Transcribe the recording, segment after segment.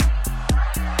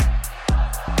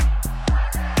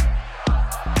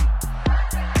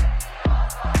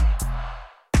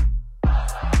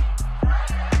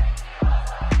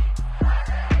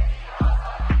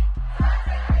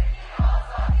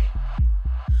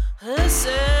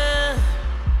Listen,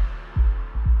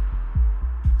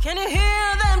 can you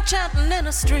hear them chanting in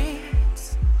the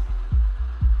streets?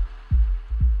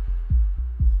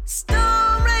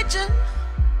 Storm raging,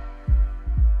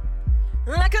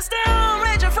 like a storm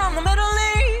raging from the Middle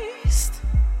East.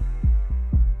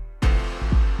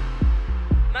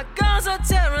 My guns are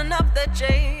tearing up their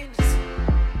chains,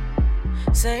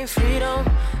 saying freedom,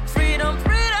 freedom,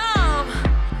 freedom,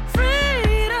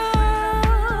 freedom.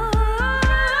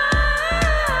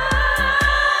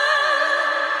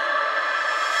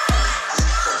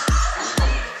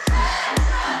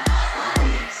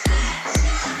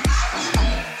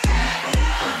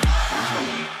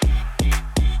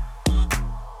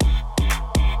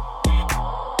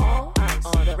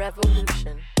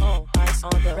 Revolution, all eyes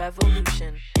on the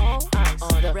revolution, all eyes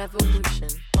on the revolution,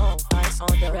 all eyes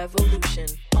on the revolution,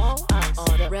 all eyes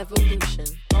on the revolution,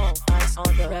 all eyes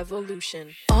on the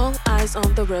revolution, all eyes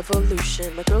on the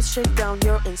revolution. My girls, shake down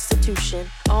your institution.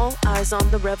 All eyes on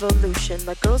the revolution.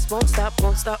 My girls won't stop,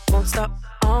 won't stop, won't stop.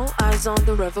 All eyes on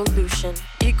the revolution.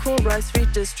 Equal rights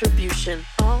redistribution.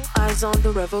 All eyes on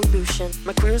the revolution.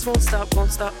 My queers won't stop,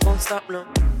 won't stop, won't stop, no.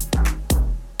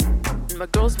 My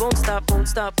girls won't stop, won't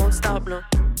stop, won't stop, no.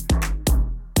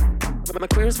 My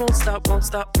queers won't stop, won't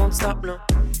stop, won't stop, no.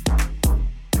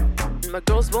 My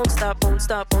girls won't stop, won't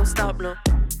stop, won't stop, no.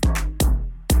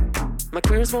 My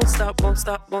queers won't stop, won't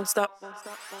stop, won't stop, won't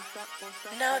stop, won't stop, won't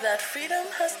stop. Now that freedom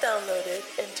has downloaded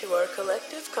into our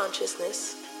collective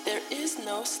consciousness, there is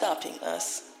no stopping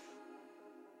us.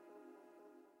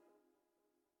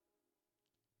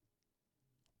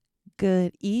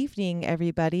 Good evening,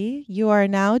 everybody. You are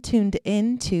now tuned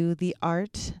into The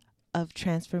Art of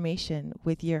Transformation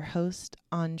with your host,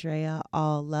 Aundrea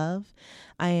All Love.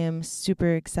 I am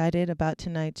super excited about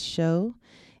tonight's show.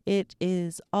 It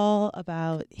is all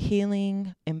about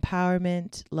healing,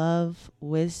 empowerment, love,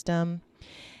 wisdom,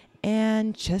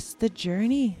 and just the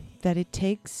journey that it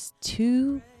takes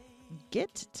to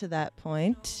get to that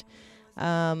point.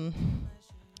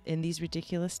 In these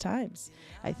ridiculous times.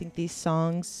 I think these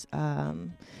songs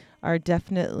are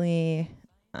definitely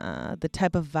the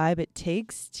type of vibe it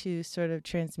takes to sort of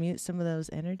transmute some of those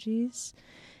energies.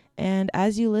 And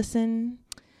as you listen,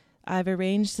 I've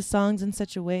arranged the songs in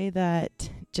such a way that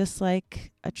just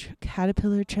like a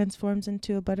caterpillar transforms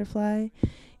into a butterfly,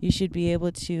 you should be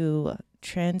able to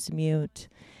transmute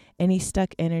any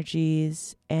stuck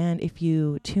energies. And if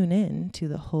you tune in to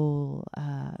the whole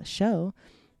show,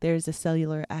 there's a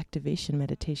cellular activation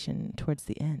meditation towards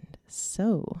the end.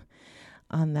 So,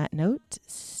 on that note,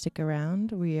 stick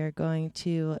around. We are going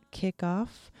to kick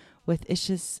off with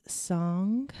Ish's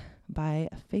song by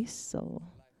Face Soul.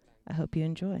 I hope you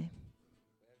enjoy.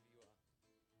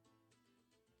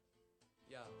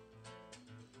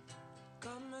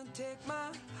 Come and take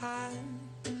my hand.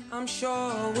 I'm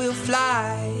sure we'll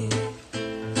fly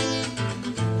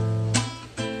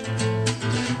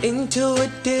into a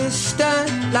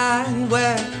distant land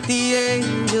where the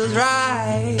angels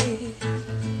ride.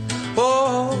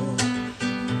 Oh,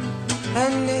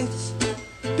 and it's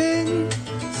been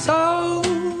so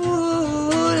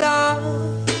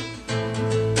long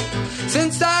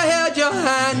since I held your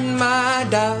hand, my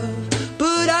dove.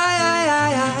 But I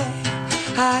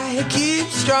keep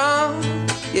strong,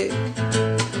 yeah,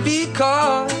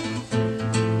 because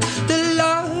the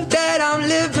love that I'm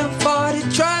living for, the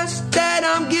trust that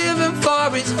I'm giving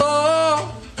for is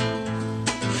all.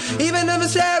 Even if I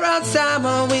stare outside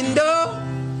my window,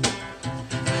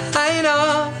 I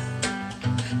know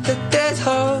that there's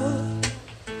hope.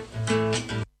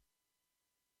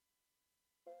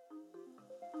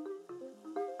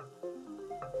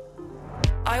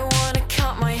 I wanna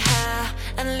cut my hair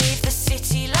and leave the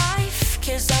city life,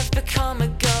 'cause I've become a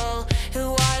girl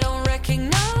who I don't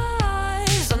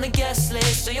recognize. On the guest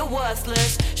list, so you're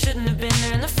worthless, shouldn't have been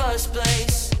there in the first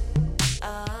place.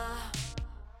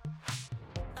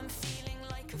 I'm feeling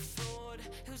like a fraud,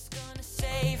 who's gonna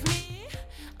save me?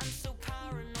 I'm so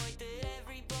paranoid that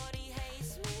everybody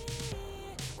hates me.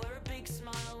 Wear a big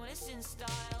smile when it's in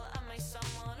style, am I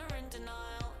someone or in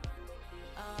denial?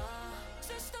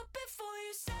 So stop before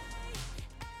you say,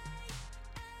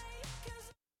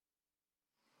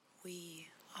 we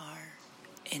are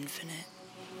infinite.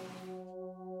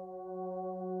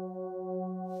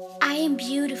 I am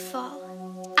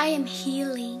beautiful, I am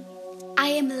healing, I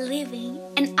am living,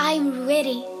 and I am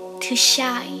ready to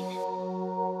shine.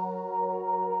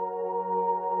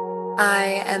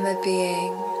 I am a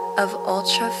being of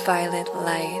ultraviolet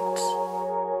light.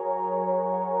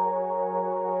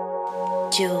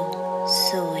 Yo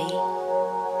soy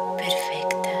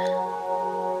perfecta.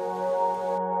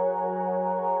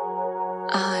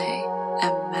 I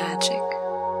am magic.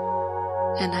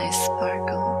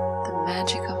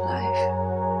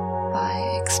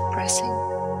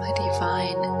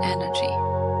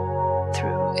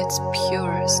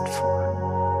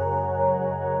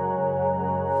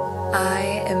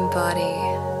 I embody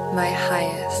my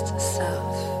highest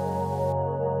self.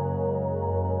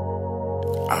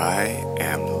 I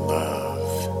am love.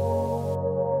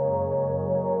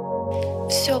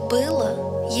 Все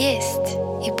было, есть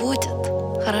и будет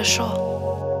хорошо.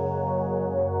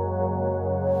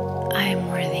 I am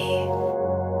worthy.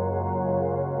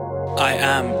 I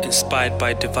am inspired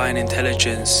by divine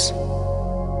intelligence.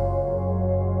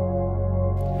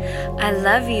 I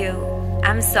love you.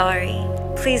 I'm sorry.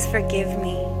 Please forgive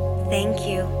me. Thank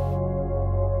you.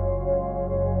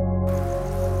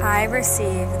 I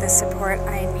receive the support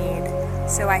I need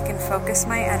so I can focus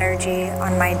my energy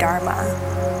on my Dharma.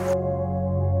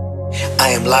 I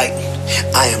am light.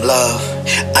 I am love.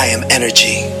 I am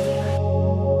energy.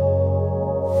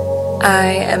 I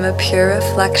am a pure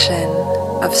reflection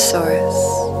of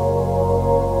Source.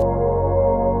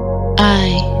 I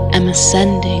am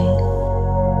ascending.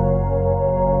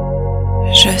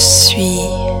 Je suis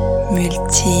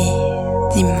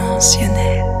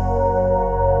multidimensionnel.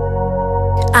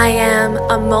 I am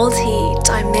a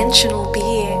multi-dimensional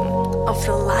being of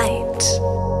the light.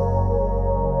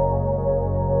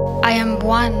 I am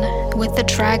one with the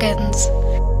dragons.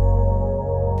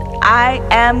 I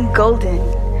am golden.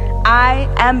 I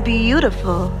am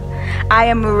beautiful. I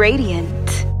am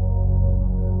radiant.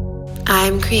 I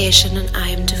am creation and I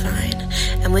am divine.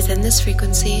 And within this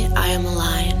frequency, I am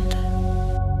aligned.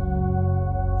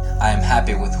 I am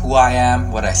happy with who I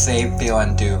am, what I say, feel,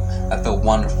 and do. I feel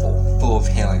wonderful, full of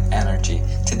healing energy.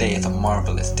 Today is a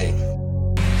marvelous day.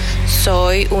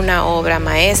 Soy una obra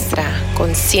maestra,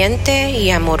 consciente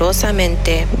y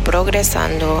amorosamente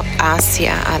progresando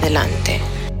hacia adelante.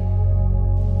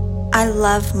 I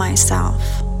love myself.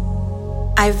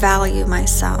 I value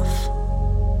myself.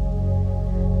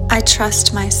 I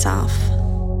trust myself.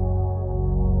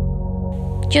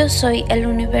 Yo soy el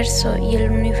universo y el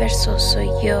universo soy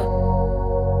yo.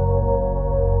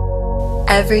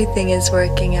 Everything is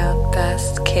working out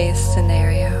best case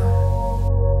scenario.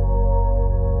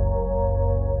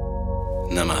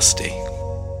 Namaste.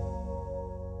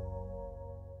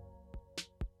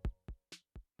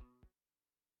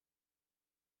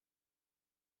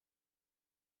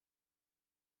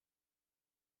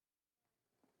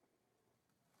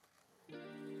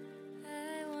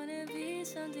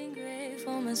 Something great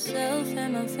for myself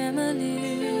and my family.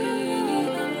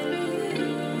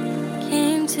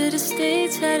 Came to the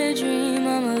States, had a dream,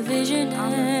 I'm a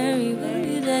visionary, will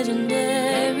be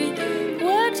legendary.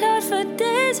 Worked hard for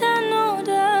days, had no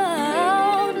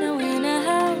doubt. Now we in a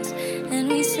house and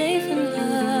we safe in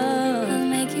love. I'll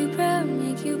make you proud,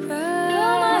 make you proud.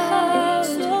 Build my house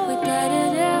without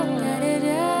a doubt, without a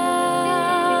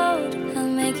doubt. I'll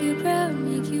make you proud,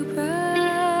 make you proud.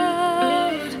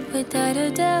 Without a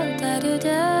doubt, without a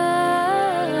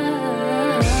doubt,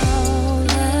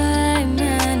 I'm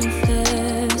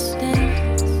manifesting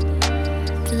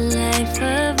the life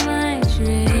of my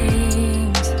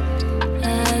dreams.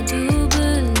 I do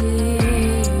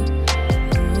believe.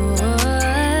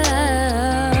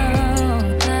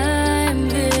 I'm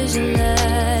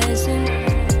visualizing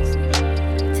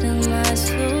till my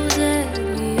soul's at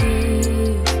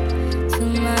ease,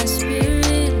 till my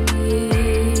spirit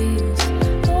leaves.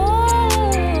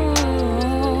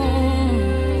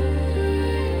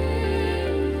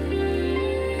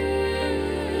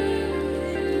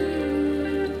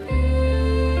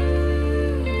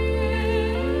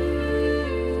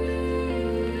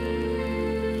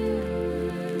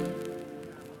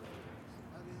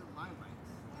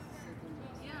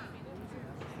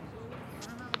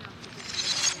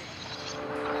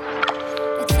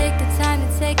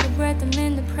 I'm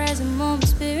in the present moment,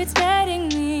 spirit's guiding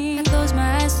me. I close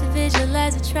my eyes to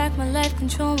visualize, attract my life,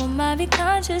 control my mind, be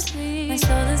consciously. My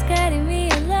soul is guiding me,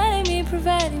 aligning me,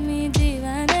 providing me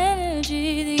divine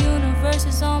energy. The universe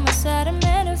is on my side, I'm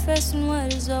manifesting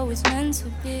what is always meant to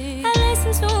be. I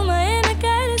listen to my inner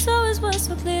guidance, always was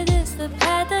so clear, this the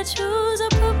path I choose. I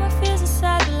put my fears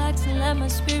aside, relax and let my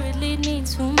spirit lead me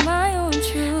to my own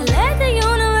truth. I let the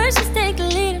universe just take the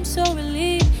lead, I'm so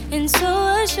relieved and so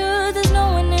assured. There's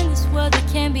no one in this world that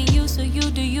can be you, so you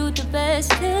do you the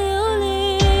best till you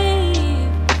leave.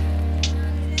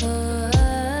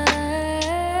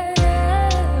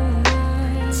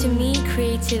 To me,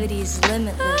 creativity is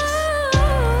limitless,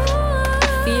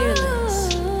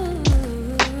 fearless,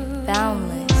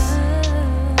 boundless.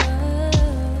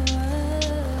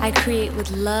 I create with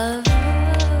love,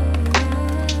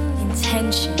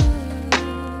 intention,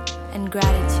 and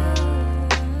gratitude.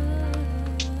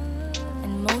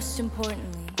 Most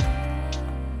importantly,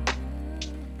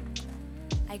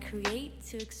 I create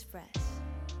to express.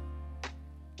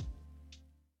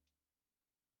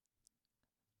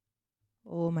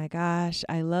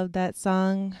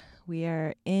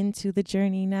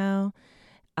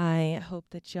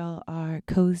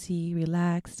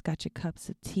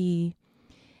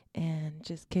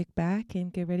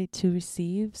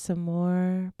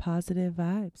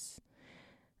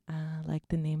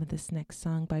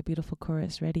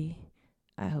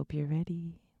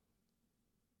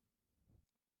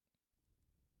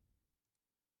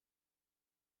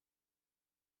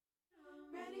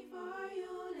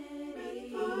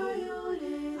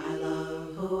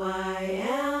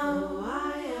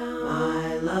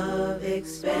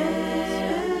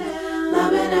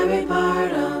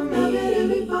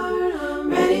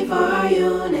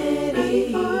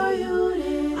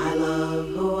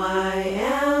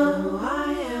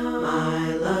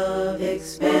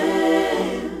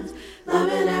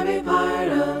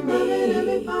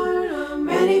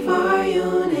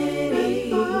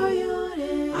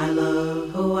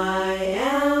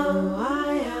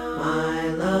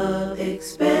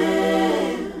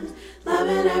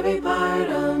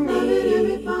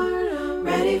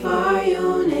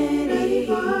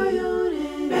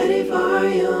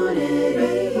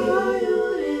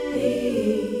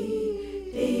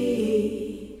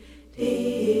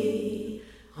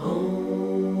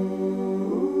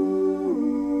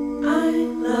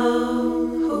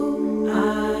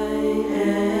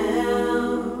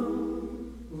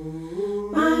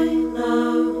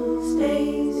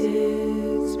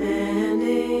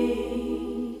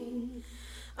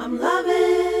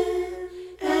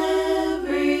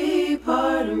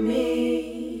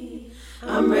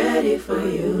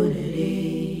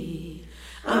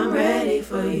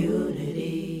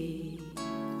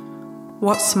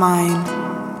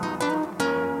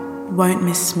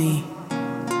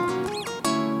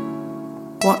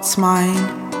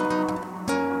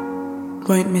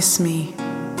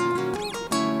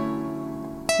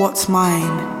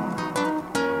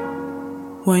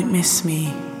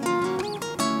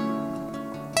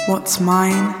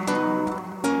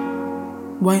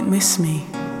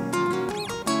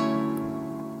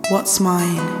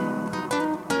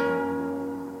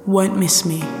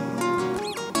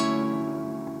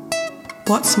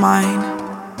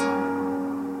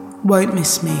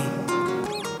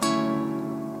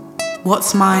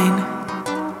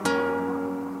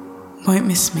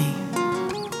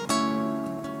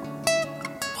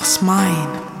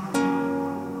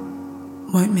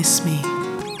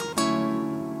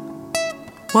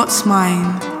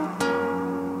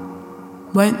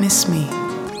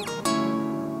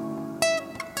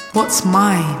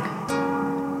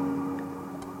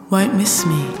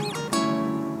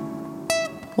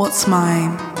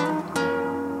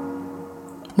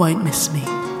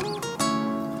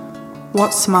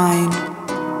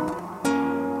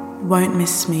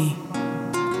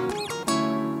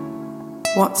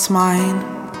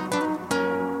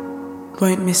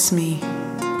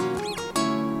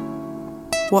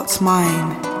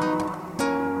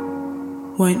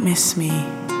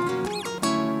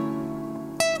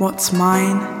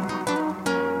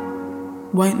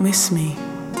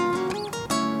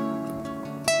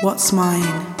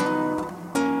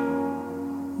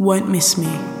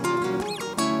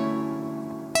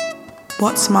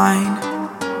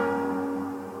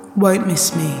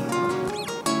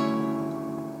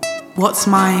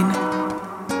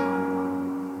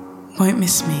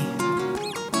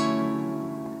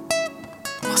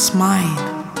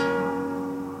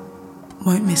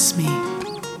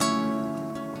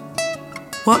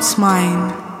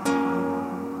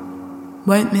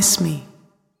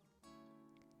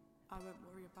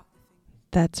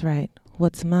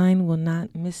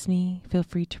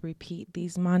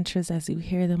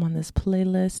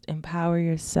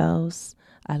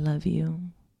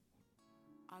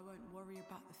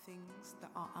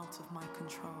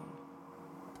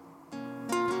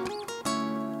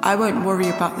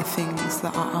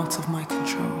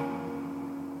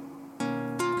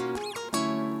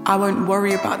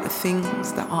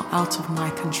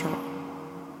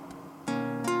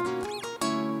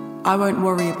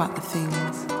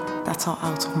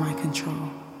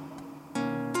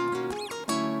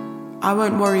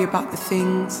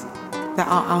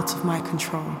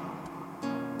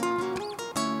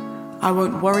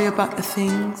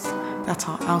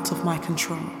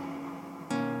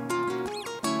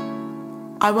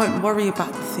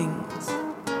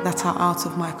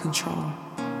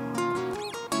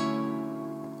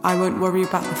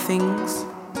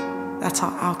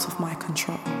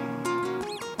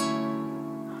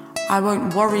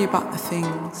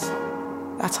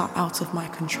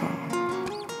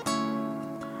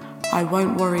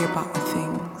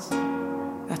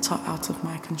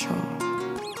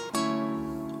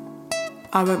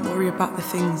 I won't worry about the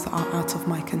things that are out of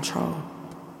my control.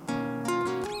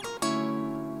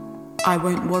 I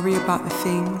won't worry about the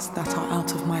things that are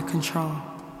out of my control.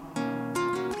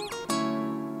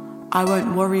 I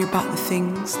won't worry about the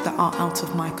things that are out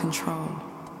of my control.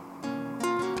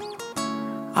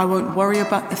 I won't worry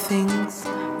about the things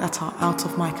that are out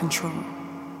of my control.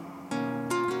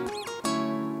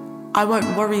 I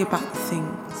won't worry about the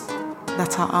things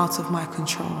that are out of my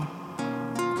control.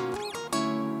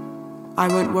 I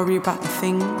won't worry about the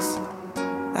things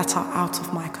that are out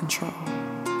of my control.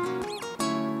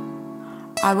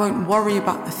 I won't worry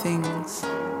about the things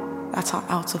that are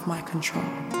out of my control.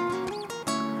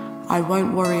 I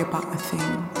won't worry about the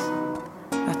things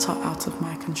that are out of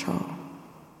my control.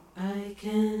 I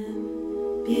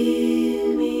can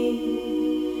be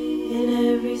me in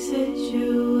every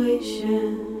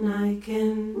situation. I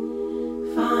can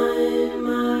find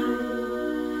my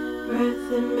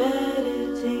breath in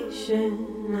meditation.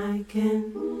 I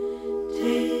can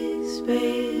take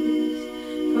space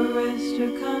for rest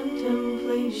or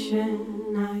contemplation.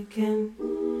 I can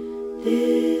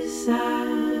decide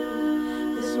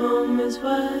this moment's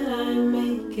what I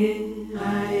make it.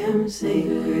 I am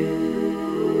sacred.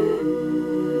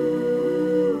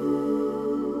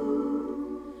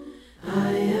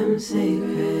 I am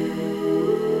sacred.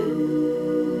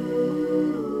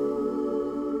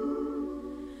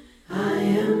 I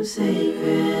am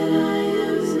sacred. I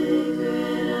am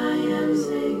sacred. I am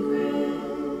sacred.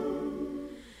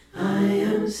 I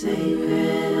am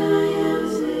sacred. I am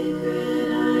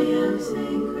sacred. I am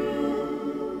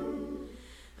sacred.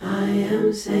 I am sacred. I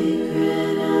am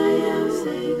sacred. I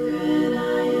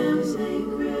am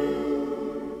sacred.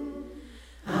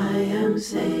 I am sacred. I am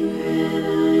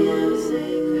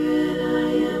sacred. I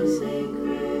am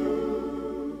sacred.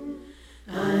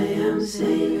 I am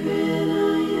sacred. I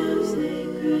am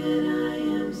sacred. I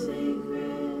am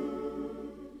sacred.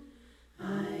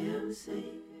 I am sacred.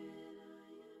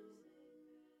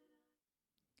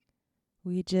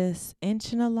 We just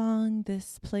inching along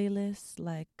this playlist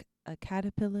like a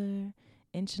caterpillar,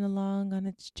 inching along on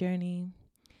its journey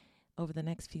over the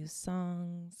next few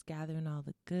songs, gathering all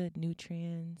the good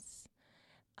nutrients.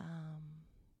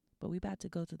 But we about to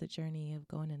go through the journey of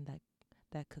going in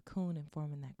that cocoon and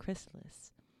forming that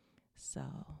chrysalis. So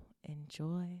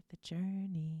enjoy the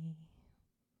journey.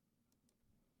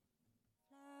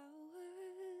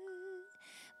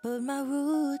 But my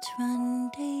roots run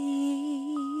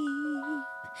deep.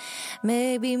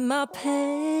 Maybe my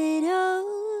petals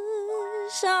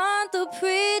aren't the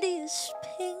prettiest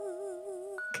pink,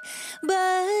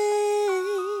 but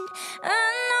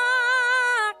I know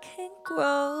I can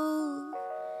grow,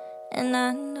 and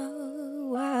I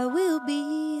know I will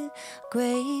be a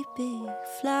great big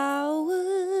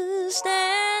flower,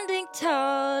 standing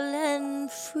tall and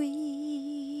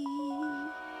free.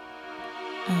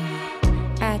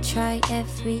 I try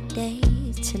every day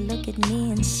to look at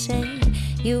me and say,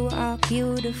 you are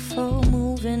beautiful,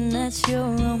 moving at your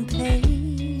own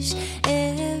pace.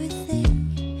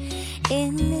 Everything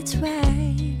in its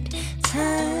right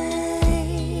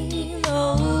time.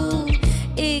 Oh,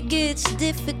 it gets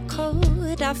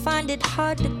difficult, I find it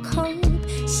hard to cope.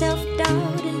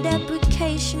 Self-doubt and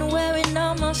deprecation wearing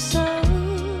on my soul.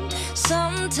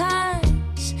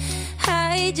 Sometimes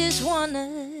I just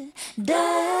wanna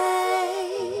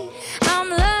die. I'm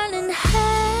learning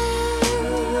how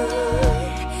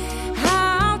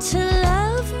to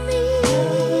love me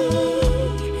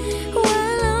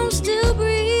while I'm still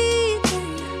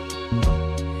breathing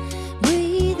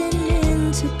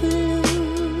into bloom.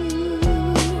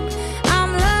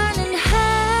 I'm learning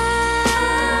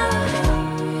how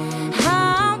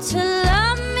to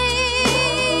love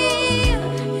me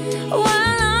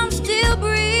while I'm still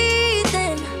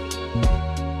breathing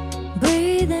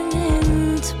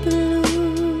into bloom.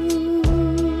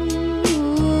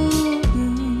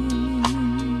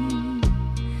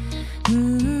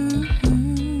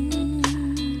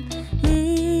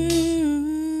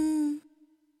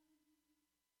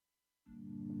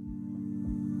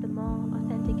 The more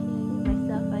authentically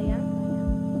myself I am,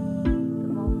 the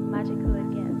more magical it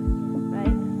gets, right? I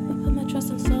put my trust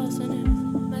and source in it.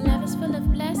 My life is full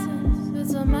of blessings, with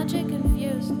some magic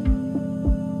infused.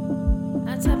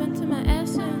 I tap into my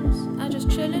essence, I just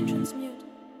chill and transmute.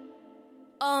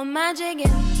 All magic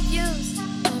infused,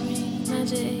 I bring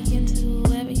magic into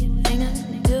everything I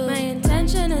do. My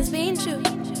intention is being true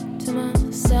to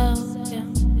myself, yeah.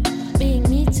 Being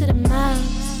me to the max.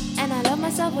 And I love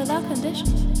myself without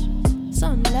conditions.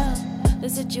 So in love, the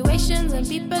situations and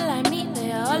people I meet,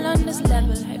 they are all on this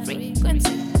level, high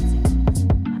frequency.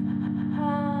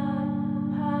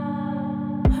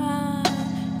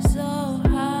 So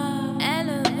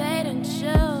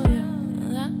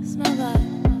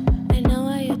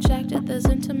others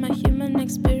into my human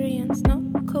experience. No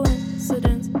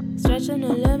coincidence, stretching the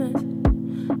limits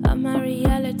of my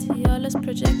reality. All this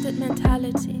projected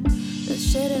mentality.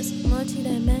 This shit is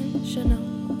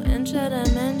multidimensional,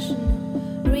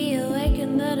 interdimensional.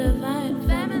 Reawaken the divine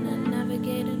feminine,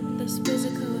 navigating this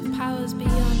physical with powers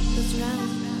beyond this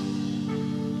realm.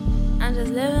 I'm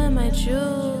just living my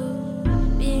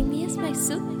truth. Being me is my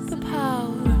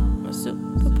superpower. My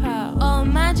superpower. All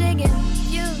magic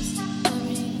infused. I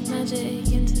bring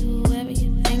magic into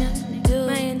everything I do.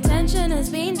 My intention is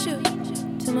being true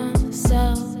to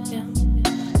myself. Yeah.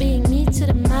 Being me to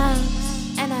the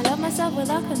max. And I love myself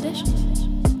without conditions.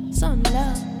 Some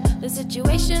love. The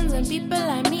situations and people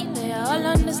I meet, they are all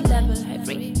on this level. High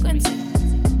frequency.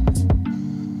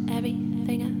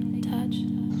 Everything I touch,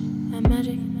 my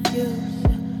magic infused.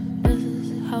 This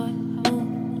is how I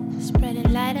move.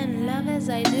 Spreading light and love as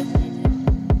I do.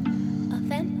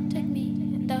 Authentic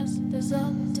me does this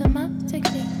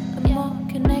automatically. The more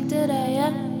connected I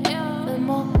am, the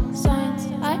more signs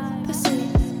I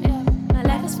perceive. My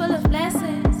life is full of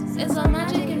blessings. It's all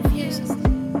magic infused.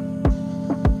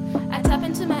 I tap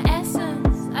into my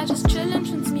essence. I just chill and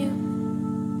transmute.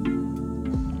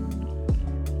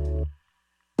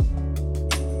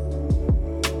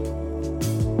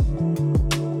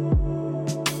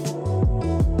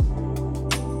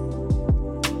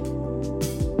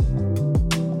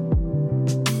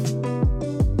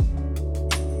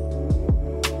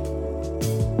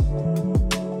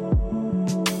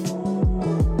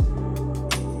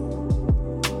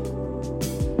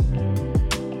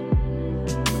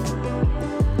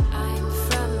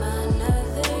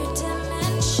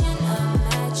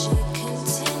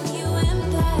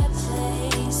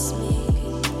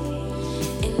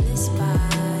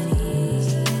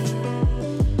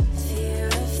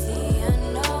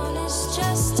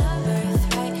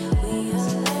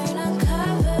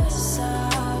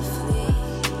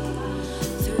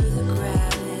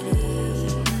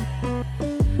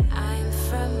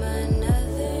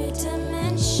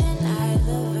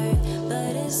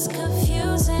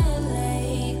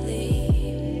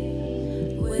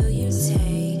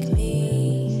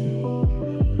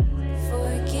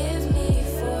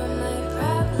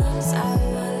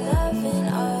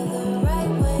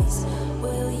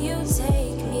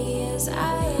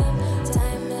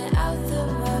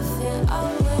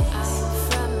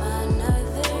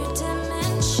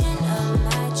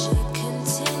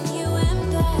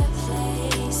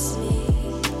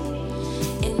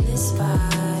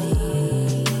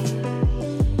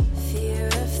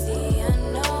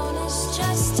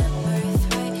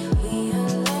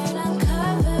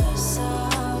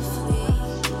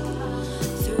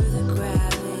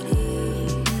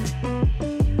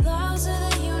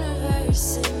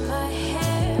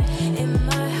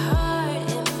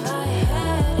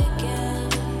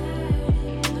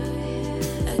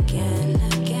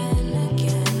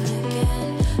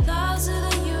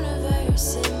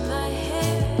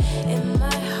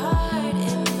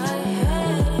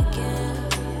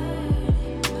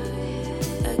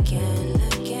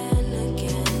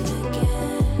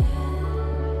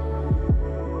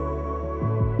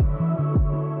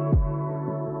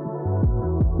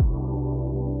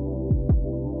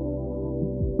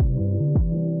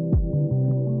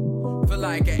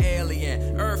 Like an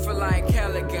alien, earth feel like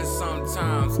Caligan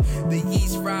sometimes. The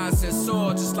east rises and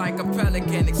soar just like a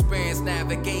pelican. Experience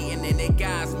navigating and it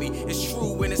guides me. It's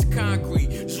true when it's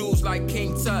concrete. Jewels like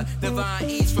King Tut, divine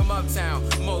east from uptown,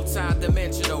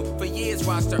 multi-dimensional. For years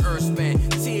watched the earth spin.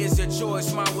 Tears of joy,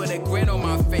 smile with a grin on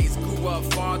my face. Grew up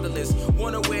fatherless,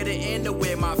 wonder where to end or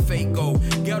where my fate go.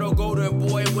 Ghetto golden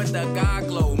boy with the God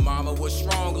glow. Mama with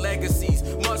strong legacies,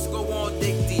 must go on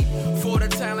dig deep. For the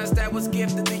talents that was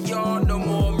gifted to y'all, no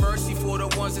more mercy for the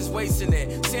ones that's wasting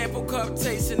it. Sample cup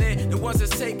tasting it, the ones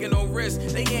that's taking no risk.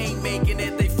 They ain't making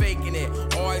it, they faking it.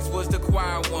 Always was the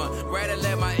quiet one, rather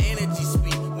let my energy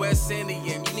speak. West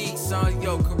Indian, unique son,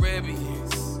 yo,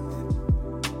 Caribbeans.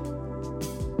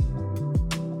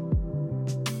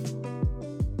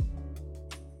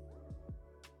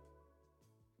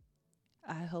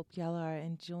 I hope y'all are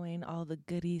enjoying all the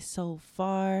goodies so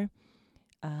far.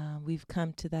 We've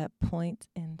come to that point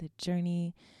in the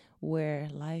journey where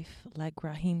life, like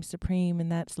Raheem Supreme in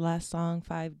that last song,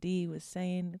 5D, was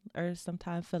saying, Earth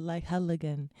sometimes feel like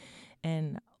Helligan.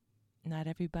 And not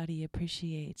everybody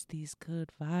appreciates these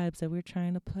good vibes that we're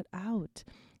trying to put out.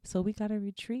 So we got to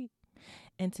retreat.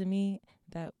 And to me,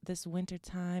 that this winter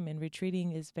time and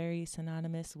retreating is very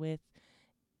synonymous with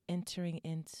entering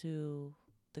into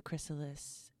the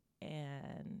chrysalis.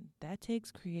 And that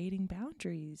takes creating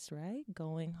boundaries, right?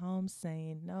 Going home,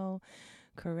 saying no,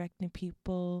 correcting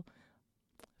people,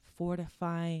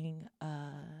 fortifying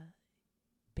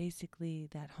basically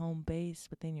that home base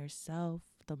within yourself,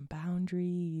 the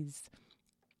boundaries.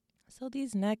 So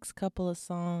these next couple of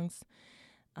songs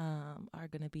are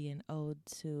going to be an ode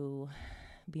to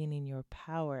being in your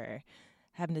power,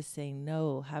 having to say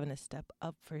no, having to step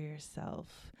up for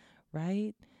yourself,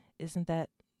 right? Isn't that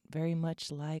very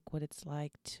much like what it's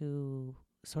like to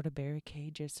sort of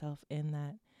barricade yourself in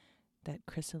that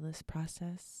chrysalis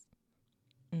process?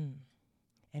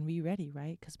 And we ready,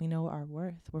 right? Because we know our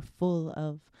worth. We're full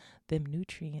of them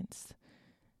nutrients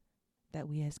that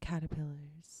we as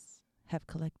caterpillars have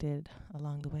collected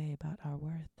along the way about our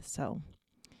worth. So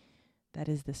that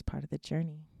is this part of the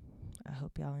journey. I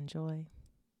hope y'all enjoy.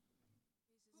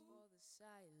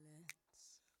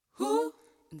 Who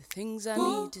and the things I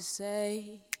need to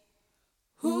say.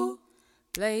 Who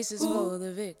places for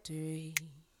the victory.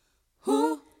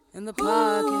 Who and the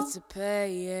pockets of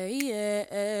pain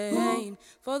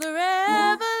for the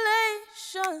revelations.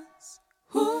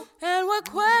 Who and what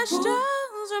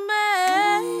questions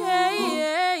remain.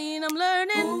 I'm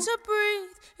learning to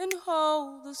breathe and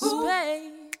hold the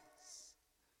space.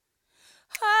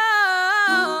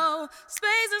 Oh,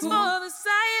 space is for the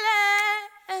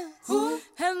silence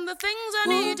and the things I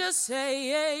need to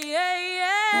say.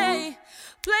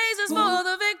 Places for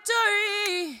the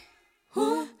victory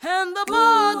and the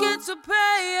pockets of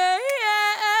pain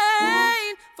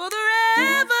for the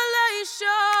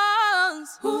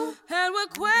revelations and what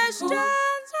questions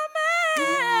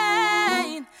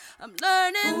remain. I'm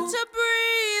learning to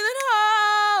breathe and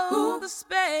hold the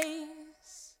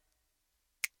space.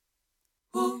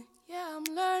 Yeah, I'm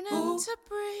learning to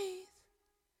breathe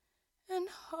and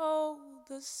hold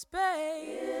the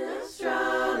space. In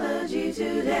astrology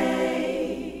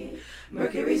today,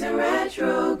 Mercury's in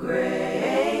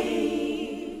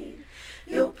retrograde.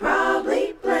 You'll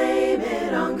probably blame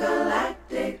it on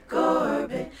galactic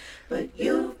orbit, but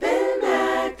you've been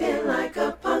acting like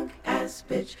a punk-ass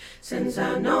bitch since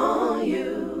I've known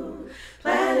you.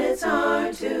 Planets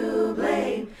aren't to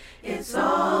blame, it's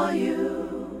all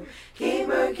you. Keep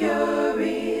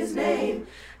Mercury's name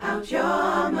out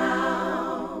your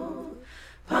mouth,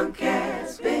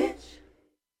 punk-ass bitch.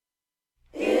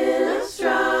 In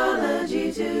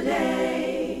astrology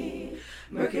today,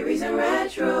 Mercury's in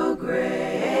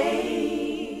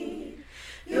retrograde.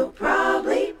 You'll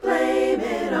probably blame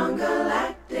it on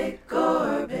galactic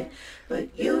orbit,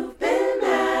 but you've been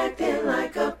acting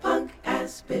like a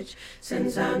punk-ass bitch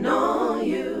since I've known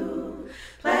you.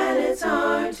 Planets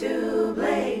aren't to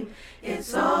blame,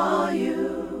 it's all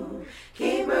you.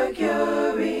 Keep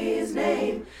Mercury's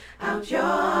name out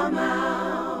your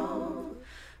mouth,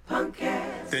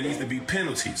 punk-ass. There needs to be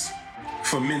penalties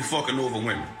for men fucking over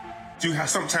women.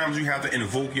 Sometimes you have to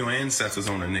invoke your ancestors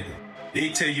on a nigga. They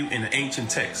tell you in the ancient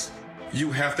text,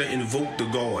 you have to invoke the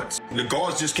gods. The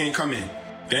gods just can't come in.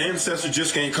 The ancestors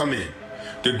just can't come in.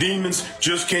 The demons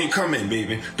just can't come in,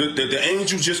 baby. The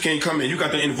angels just can't come in. You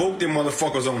got to invoke them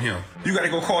motherfuckers on him. You got to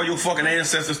go call your fucking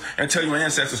ancestors and tell your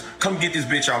ancestors, come get this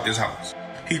bitch out this house.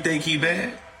 He think he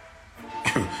bad?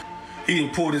 He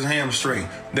didn't pull his hamstring.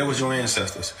 That was your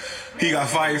ancestors. He got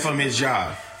fired from his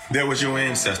job. That was your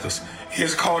ancestors.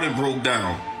 His car that broke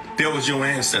down. That was your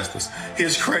ancestors.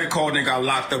 His credit card that got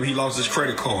locked up. He lost his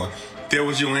credit card. That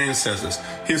was your ancestors.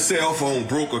 His cell phone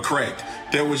broke or cracked.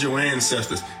 That was your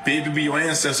ancestors. Baby, be your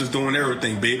ancestors doing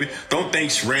everything, baby. Don't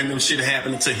think random shit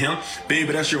happening to him.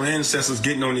 Baby, that's your ancestors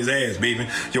getting on his ass, baby.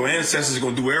 Your ancestors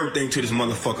gonna do everything to this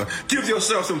motherfucker. Give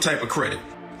yourself some type of credit.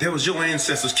 That was your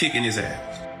ancestors kicking his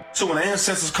ass. So when the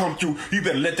ancestors come through, you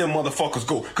better let them motherfuckers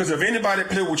go. Because if anybody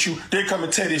play with you, they come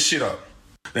and tear this shit up.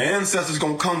 The ancestors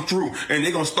gonna come through and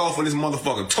they gonna start on this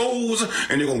motherfucker's toes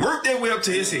and they gonna work their way up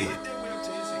to his head.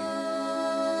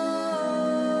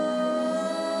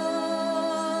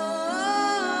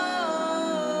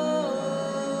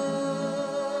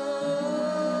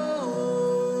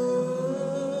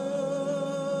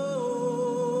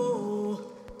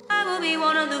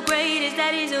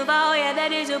 That is a vow, yeah,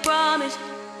 that is a promise.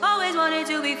 Always wanted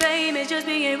to be famous, just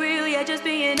being real, yeah, just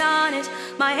being honest.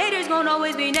 My haters gon'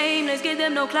 always be nameless, give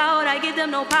them no clout, I give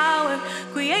them no power.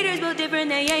 Creators built different,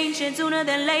 they ancient, sooner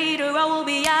than later, all will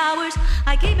be ours.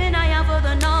 I keep an eye out for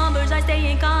the numbers, I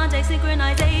stay in context,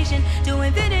 synchronization. To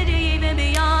infinity, even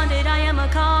beyond it, I am a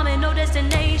common, no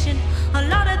destination. A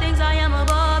lot of things I am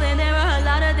above, and there are a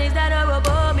lot of things that are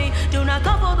above me. Do not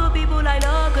come for the people I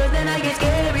love, cause then I get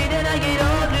scary, then I get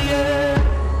uglier.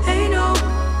 Ain't no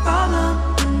problem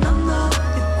when I'm the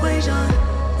equation.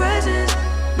 Presence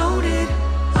noted,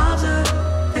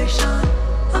 observation.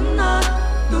 I'm not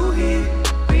new here,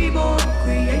 reborn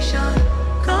creation.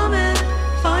 Come and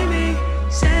find me,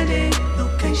 standing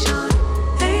location.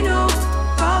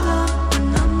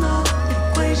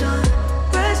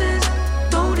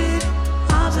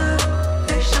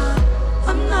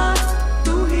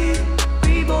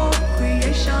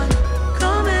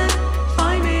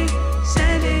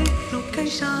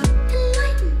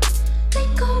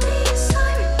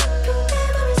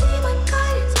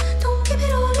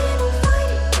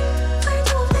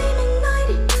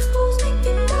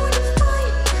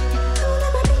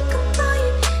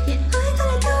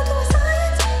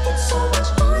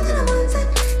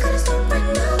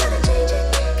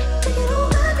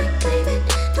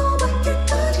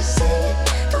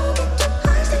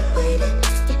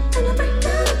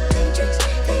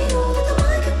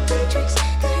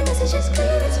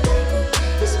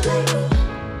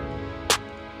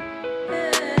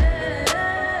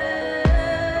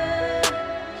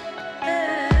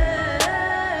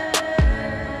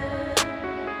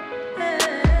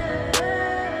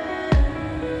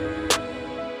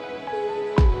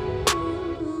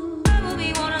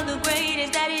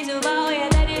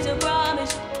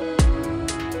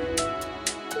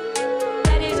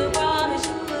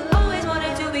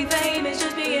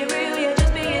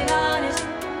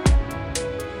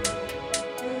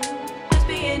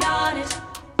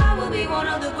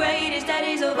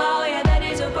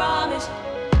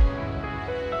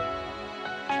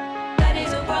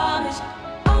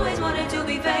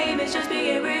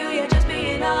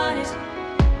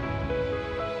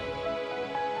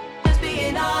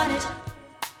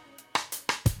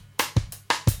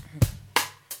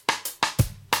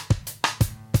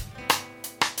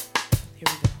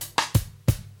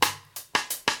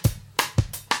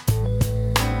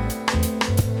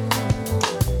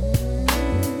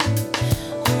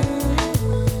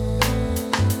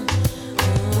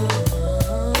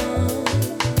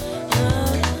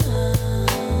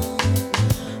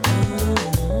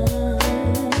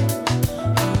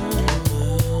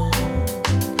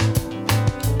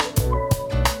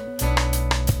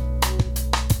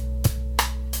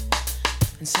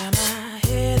 Inside my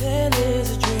head there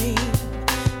is a dream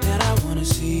that I wanna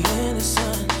see in the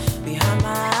sun. Behind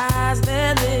my eyes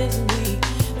there lives me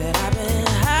that I've been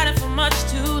hiding for much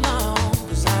too long.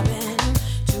 Cause I've been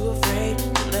too afraid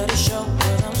to let it show.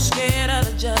 Cause I'm scared of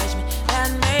the judgment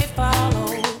that may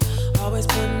follow. Always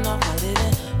putting off my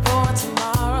living for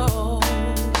tomorrow.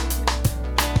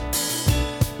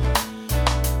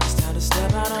 It's time to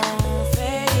step out on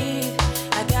faith.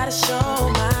 I gotta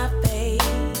show my face.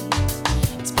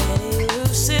 It's been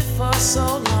elusive for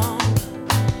so long.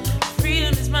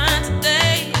 Freedom is mine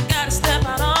today. I gotta step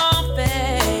out on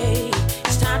faith.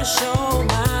 It's time to show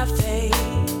my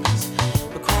face.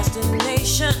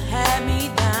 Procrastination had me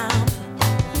down.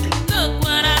 Look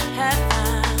what I have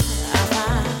found. I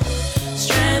found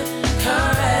strength,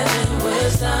 courage, and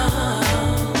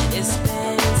wisdom. It's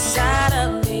been inside of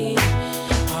me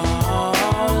all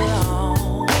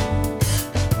along.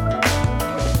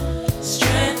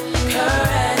 Strength,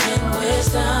 courage, and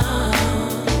wisdom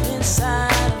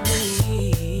inside of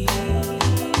me.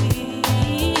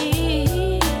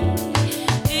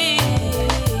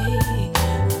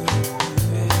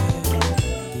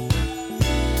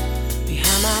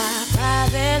 Behind my pride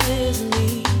there lives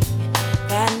me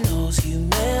that knows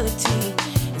humility.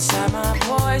 Inside my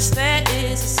voice there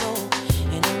is a soul,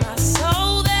 and in my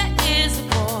soul there is a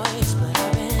voice. But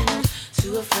I've been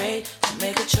too afraid to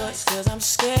make a choice, cause I'm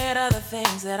scared of the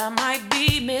things that I might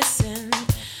be missing.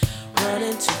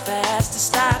 Running too fast to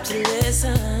stop to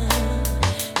listen.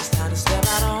 It's time to step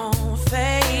out on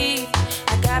faith.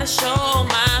 I gotta show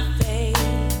my face.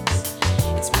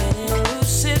 It's been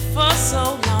elusive for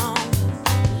so long.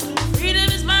 Freedom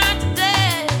is mine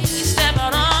today. Step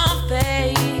out on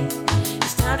faith.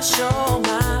 It's time to show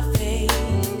my face.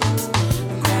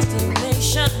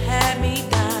 Procrastination had me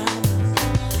down.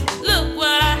 Look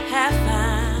what I have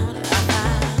found. I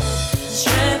found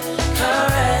strength,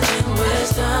 courage, and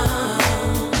wisdom.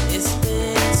 It's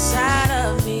been inside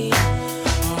of me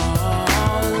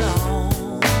all along.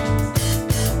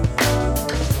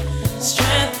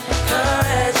 Strength,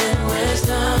 courage, and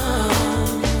wisdom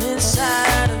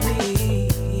inside of me.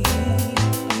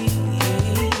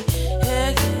 Yeah,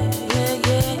 yeah, yeah,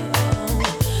 yeah.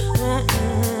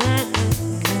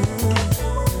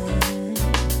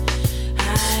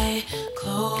 I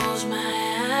close my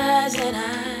eyes and I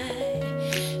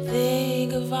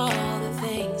think of all the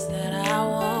things that I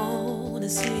want to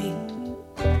see.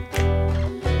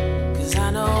 Cause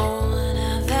I know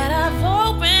now that I've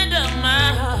opened up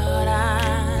my heart,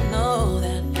 I know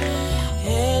that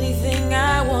anything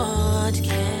I want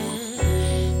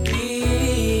can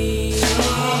be. So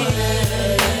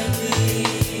let it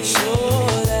be. So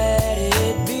let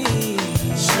it be.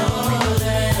 So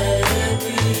let it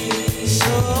be.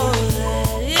 So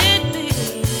let it be.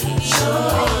 So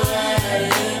let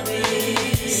it be.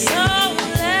 So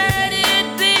let it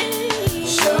be.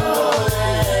 So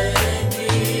let it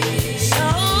be. So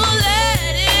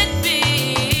let it be.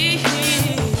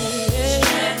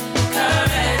 Strength,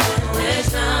 courage, and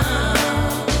wisdom.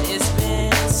 It's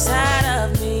been inside of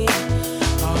me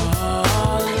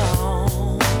all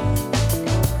along.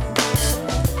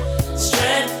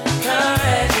 Strength,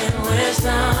 courage, and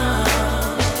wisdom.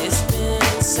 It's been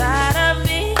inside of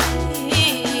me,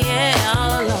 yeah,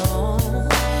 all along.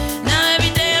 Now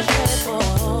every day I pray for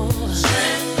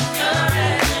strength,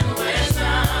 courage, and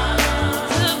wisdom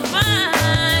to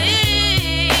find,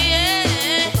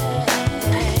 yeah.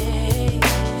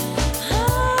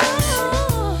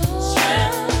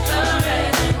 Strength,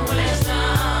 courage, and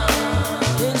wisdom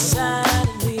inside of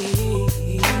me.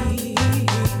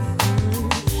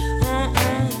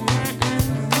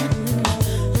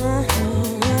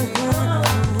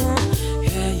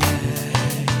 Yeah, yeah.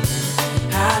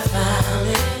 I found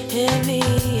it in me.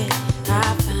 I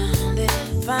found it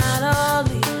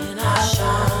finally, and I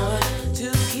shower to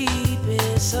keep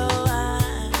it. So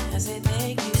I say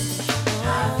thank you.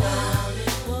 I found it.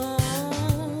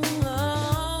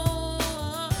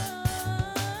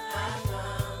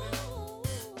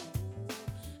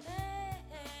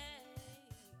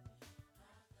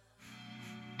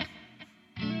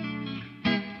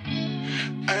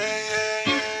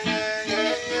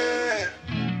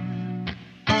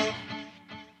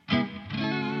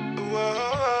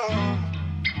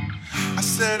 I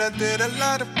said I did a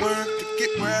lot of work to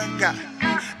get where I got,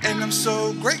 and I'm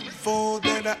so grateful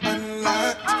that I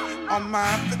unlocked all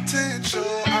my potential.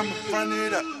 I'ma run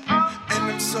it up,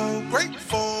 and I'm so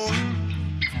grateful.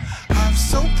 I'm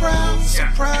so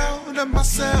proud of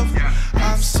myself.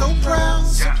 I'm so proud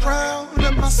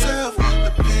of myself.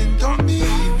 Depend on me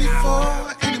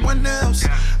before anyone else.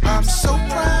 I'm so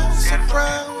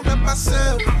proud of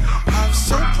myself. I'm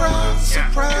so proud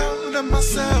of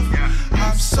myself.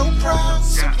 I'm so proud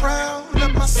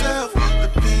of myself.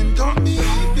 Depend on me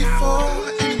before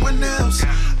anyone else.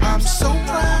 I'm so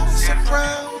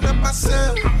proud of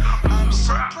myself. I'm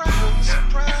so proud.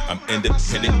 I'm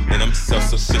independent and I'm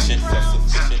self-sufficient.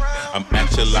 I'm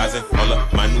actualizing all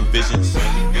of my new visions.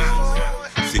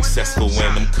 Successful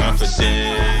when I'm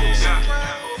confident.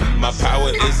 My power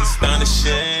is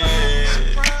astonishing.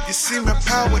 You see, my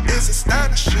power is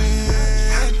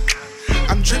astonishing.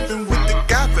 I'm dripping with the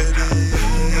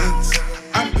confidence.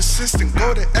 I'm persistent,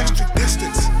 go the extra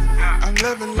distance. I'm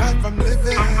loving life, I'm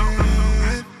living.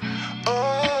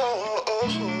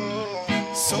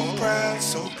 So proud,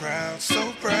 so proud,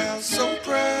 so proud, so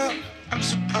proud. I'm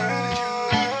so proud of you.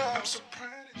 I'm so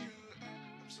proud of you.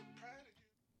 I'm so proud of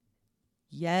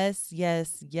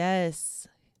you. Yes.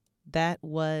 That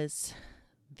was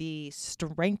the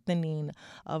strengthening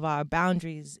of our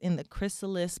boundaries in the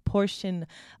chrysalis portion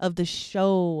of the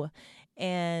show.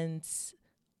 And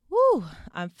woo,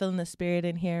 I'm feeling the spirit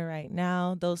in here right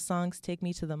now. Those songs take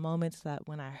me to the moments that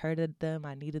when I heard them,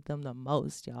 I needed them the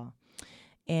most, y'all.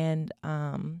 And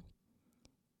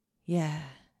yeah,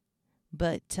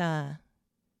 but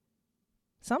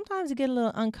sometimes you get a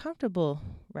little uncomfortable,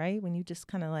 right? When you just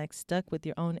kind of like stuck with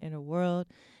your own inner world,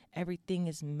 everything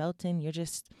is melting. You're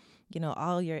just,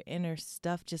 all your inner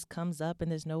stuff just comes up and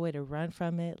there's no way to run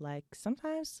from it. Like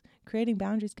sometimes creating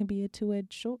boundaries can be a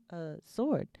two-edged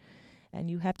sword, and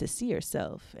you have to see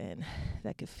yourself, and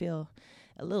that could feel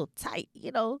a little tight.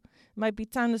 It might be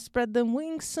time to spread them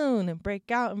wings soon and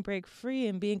break out and break free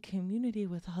and be in community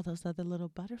with all those other little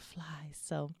butterflies.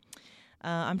 So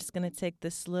I'm just going to take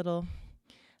this little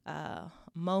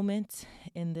moment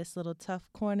in this little tough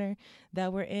corner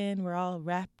that we're in. We're all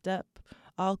wrapped up,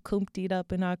 all kumptied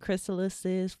up in our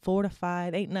chrysalises,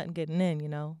 fortified. Ain't nothing getting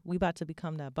in, We about to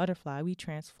become that butterfly. We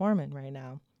transforming right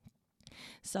now.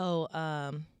 So,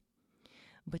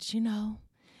 but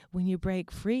when you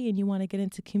break free and you want to get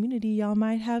into community, y'all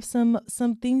might have some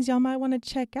things y'all might want to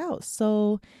check out.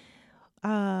 So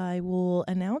I will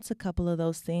announce a couple of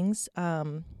those things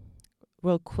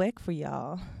real quick for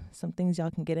y'all. Some things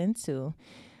y'all can get into.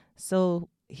 So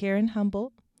here in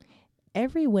Humboldt,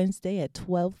 every Wednesday at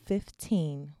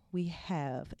 12:15, we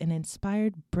have an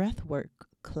inspired breathwork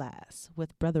class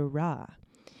with Brother Ra.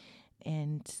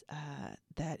 And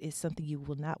that is something you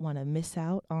will not want to miss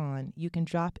out on. You can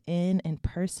drop in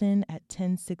person at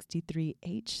 1063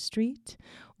 H Street,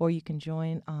 or you can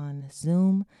join on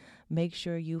Zoom. Make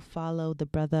sure you follow the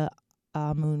Brother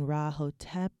Amun Ra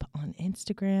Hotep on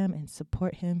Instagram and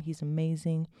support him. He's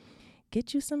amazing.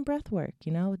 Get you some breath work.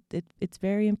 It's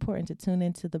very important to tune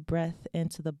into the breath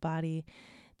and to the body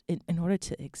in order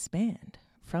to expand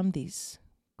from these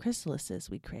chrysalises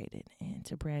we created and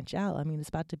to branch out. I mean, it's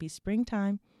about to be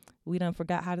springtime. We done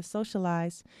forgot how to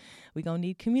socialize. We gonna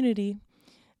need community.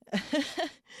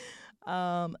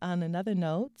 On another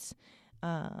note,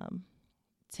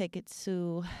 take it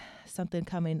to something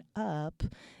coming up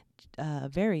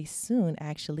very soon,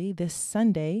 actually. This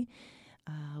Sunday,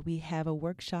 we have a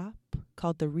workshop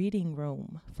called The Reading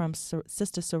Room from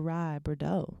Sister Sarai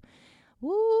Bordeaux.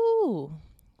 Woo!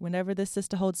 Whenever this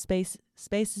sister holds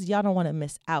spaces, y'all don't want to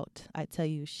miss out. I tell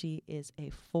you, she is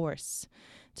a force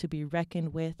to be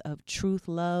reckoned with of truth,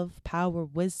 love, power,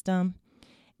 wisdom.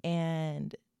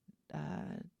 And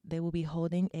they will be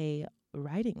holding a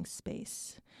writing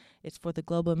space. It's for the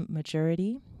global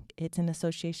majority. It's in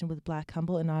association with Black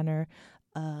Humboldt in honor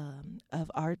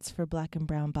of Arts for Black and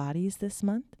Brown Bodies this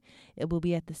month. It will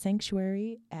be at the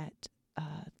Sanctuary and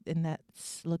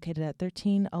that's located at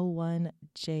 1301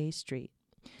 J Street.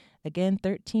 Again,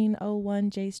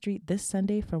 1301 J Street this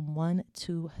Sunday from 1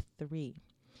 to 3.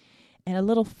 And a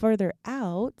little further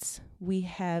out, we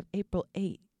have April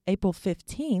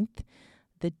 15th,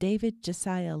 the David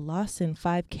Josiah Lawson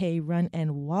 5K Run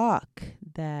and Walk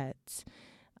that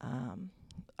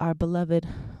our beloved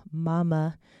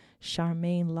Mama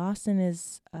Charmaine Lawson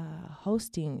is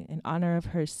hosting in honor of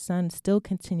her son still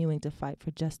continuing to fight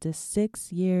for justice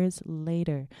 6 years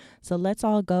later. So let's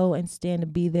all go and stand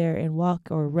and be there and walk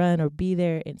or run or be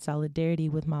there in solidarity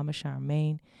with Mama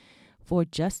Charmaine for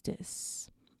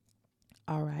justice.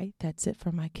 All right, that's it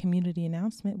for my community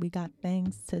announcement. We got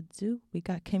things to do. We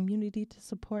got community to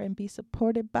support and be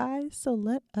supported by. So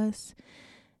let us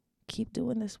keep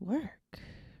doing this work.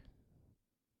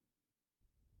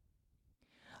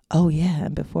 Oh, yeah,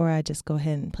 and before I just go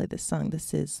ahead and play this song,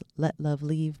 this is Let Love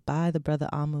Leave by the Brother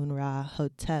Amun Ra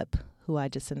Hotep, who I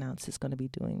just announced is going to be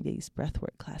doing these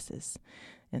breathwork classes.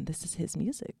 And this is his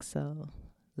music, so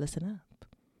listen up.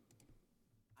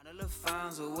 Another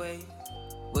finds a way,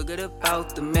 we're good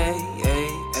about the maze.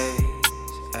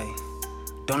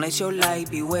 Don't let your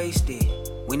light be wasted.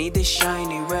 We need the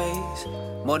shiny rays,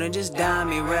 more than just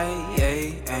diamond rays.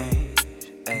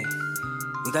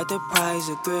 We got the prize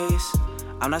of grace.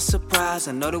 I'm not surprised,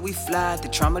 I know that we fly. The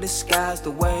trauma disguised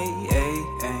the way.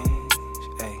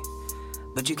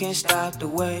 But you can't stop the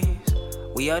waves.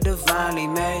 We are divinely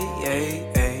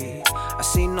made. I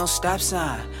see no stop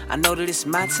sign. I know that it's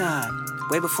my time.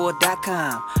 Way before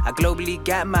 .com, I globally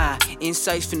got my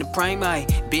insights from the prime eye.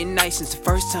 Been nice since the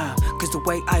first time, cause the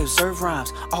way I observe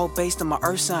rhymes, all based on my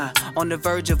earth sign. On the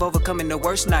verge of overcoming the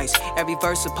worst nights. Every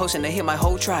verse supposed to hit my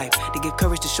whole tribe. To give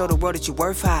courage to show the world that you're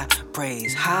worth high.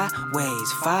 Praise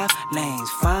highways, 5 lanes,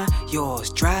 find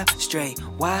yours. Drive straight,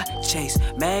 why chase?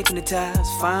 Magnetize,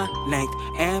 find length,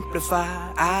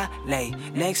 amplify. I lay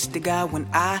next to God when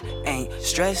I ain't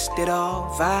stressed at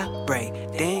all. Vibrate,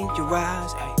 then you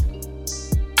rise.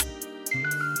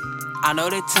 I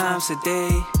know that time's a day,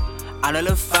 I know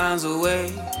love finds a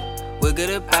way. We're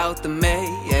good about the maze.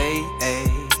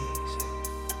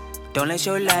 Don't let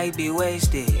your light be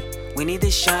wasted. We need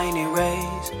the shining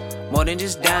rays, more than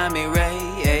just diamond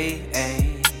rays.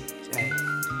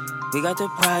 We got the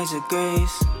prize of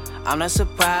grace. I'm not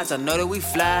surprised, I know that we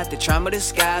fly. The trauma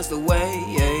disguised the way.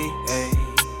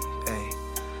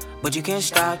 But you can't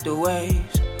stop the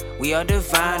waves. We are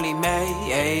divinely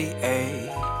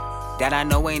made. That I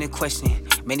know ain't a question.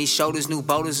 Many shoulders, new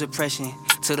boulders of pressure.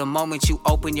 To the moment you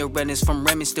open your retinas from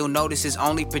REM and still notice it's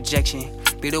only projection.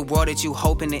 Be the world that you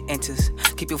hoping it enters.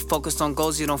 Keep you focused on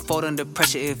goals, you don't fold under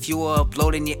pressure. If you are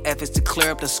uploading your efforts to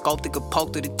clear up the scope that could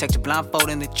poke through the texture,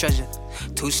 blindfolding the treasure.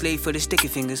 2 sleeves for the sticky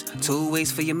fingers, 2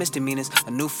 ways for your misdemeanors.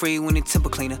 A new free winning temple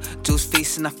cleaner. Juice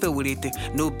feast and I fill with ether.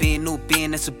 New being,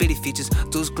 that's a bitty features.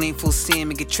 Dudes glean full sin,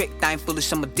 make it tricked. I ain't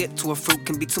foolish, I'm a dip to a fruit,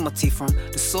 can be to my teeth from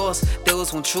the source. There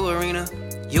was one true arena.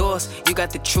 Yours, you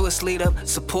got the truest lead up,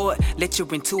 support. Let your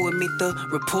intuit meet the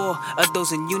rapport of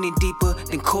those in union deeper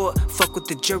than court. Fuck with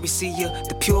the jury, see ya,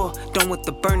 the pure. Don't want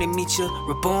the burning meet ya,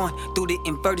 reborn through the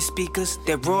inverted speakers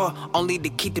that roar. Only to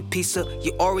keep the peace up.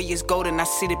 Your aura is golden, I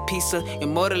see the piece of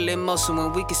immortal in motion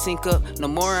when we can sync up. No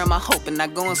more am I hoping I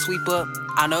go and sweep up.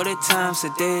 I know that time's a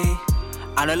day,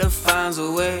 I know love finds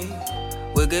a way.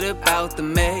 We're good about the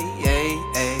maze.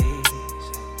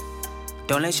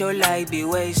 Don't let your light be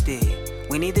wasted.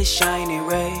 We need the shining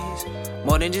rays,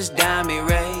 more than just diamond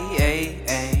rays.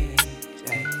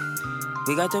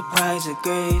 We got the prize of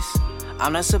grace.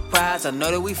 I'm not surprised, I know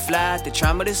that we fly. The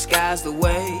trauma disguised the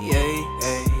way.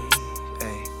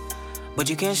 But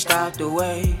you can't stop the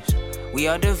waves. We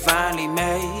are divinely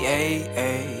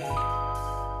made.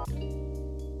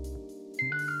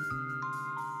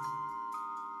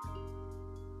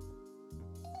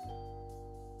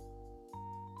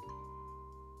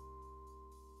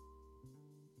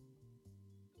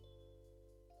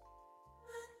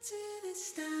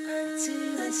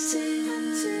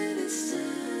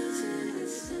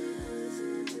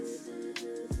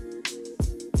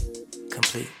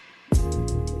 Complete.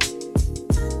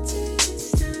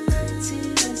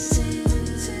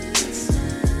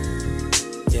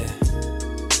 Yeah.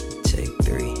 Take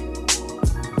 3.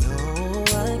 No,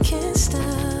 I can't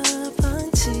stop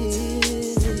until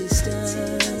it's done.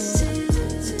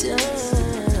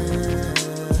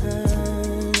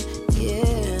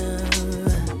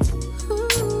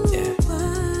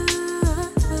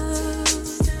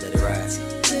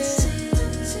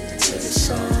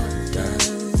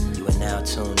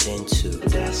 Tuned into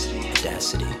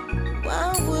audacity.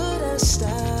 Why would I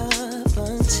stop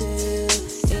until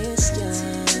it's done?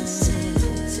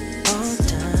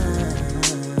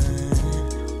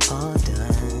 All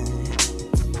done,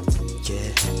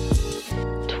 yeah.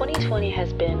 2020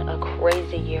 has been a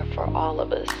crazy year for all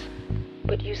of us,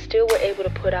 but you still were able to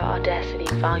put out Audacity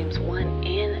Volumes 1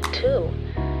 and 2.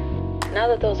 Now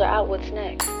that those are out, what's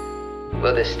next?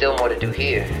 Well, there's still more to do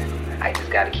here. I just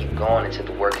gotta keep going until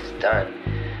the work is done.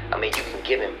 I mean, you can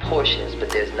give in portions, but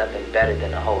there's nothing better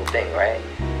than the whole thing, right?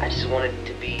 I just want it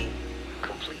to be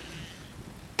complete.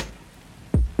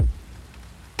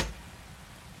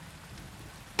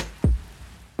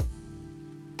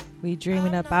 We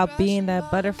dreaming about being that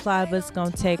butterfly, but it's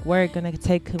gonna take work, gonna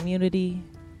take community.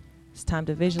 It's time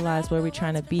to visualize where we're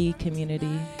trying to be,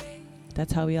 community.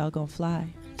 That's how we all gonna fly.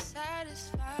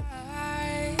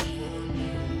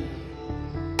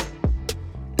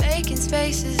 Making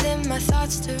spaces in my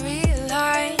thoughts to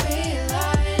realign.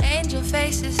 Angel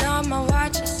faces on my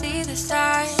watch, I see the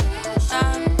sign.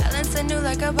 I'm balanced anew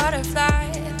like a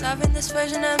butterfly. Loving this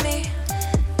version of me.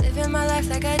 Living my life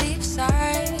like a deep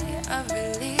sigh of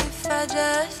relief. I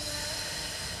just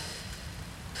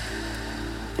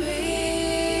breathe.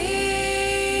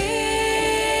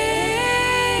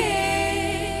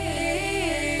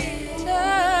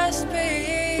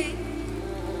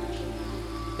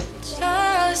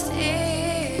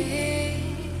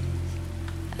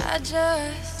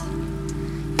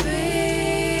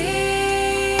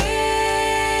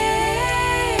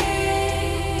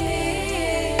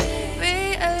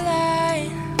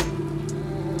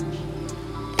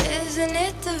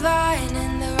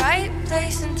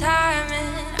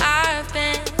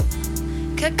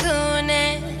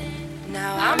 cocooning.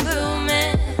 Now I'm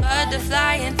blooming,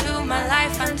 butterflying through my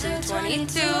life until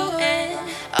 22. And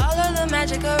all of the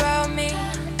magic around me,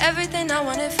 everything I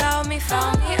wanted found me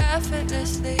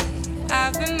effortlessly.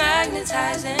 I've been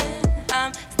magnetizing.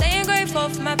 I'm staying grateful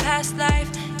for my past life.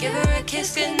 Give her a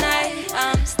kiss goodnight.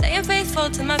 I'm staying faithful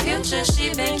to my future.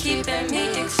 She been keeping me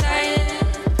excited.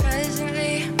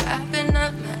 Presently, wrapping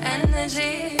up my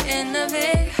energy in a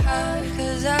big hug,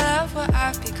 'cause I love what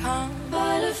I've become.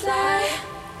 Butterfly,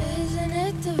 isn't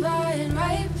it divine?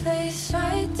 Right place,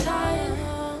 right time.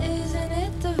 Isn't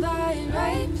it divine?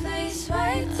 Right place,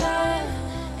 right time.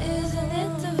 Isn't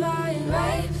it divine?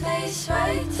 Right place,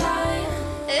 right time.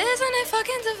 Isn't it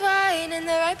fucking divine? In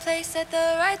the right place at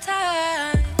the right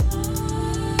time.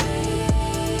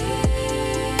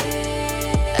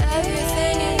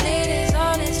 Everything you need is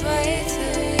on its way to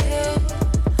you.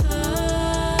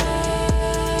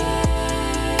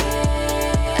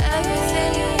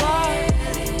 Everything you want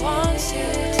really wants you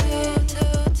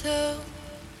to.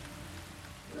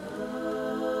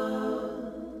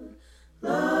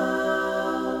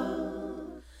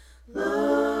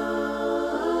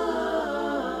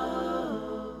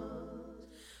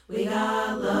 We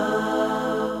got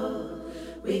love.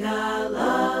 We got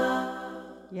love.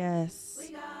 Yes.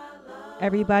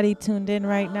 Everybody tuned in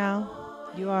right now,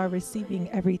 you are receiving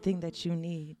everything that you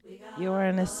need. You are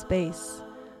in a space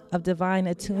of divine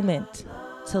attunement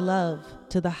to love,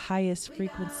 to the highest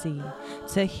frequency,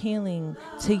 to healing,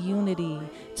 to unity,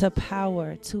 to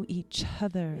power, to each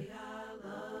other.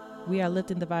 We are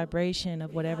lifting the vibration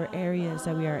of whatever areas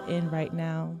that we are in right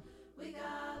now.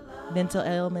 Mental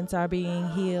ailments are being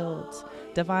healed.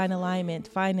 Divine alignment,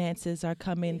 finances are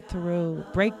coming through.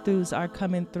 Breakthroughs are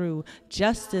coming through.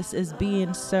 Justice is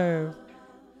being served.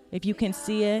 If you can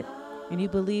see it and you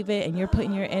believe it and you're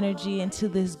putting your energy into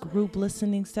this group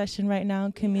listening session right now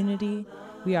in community,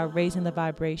 we are raising the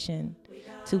vibration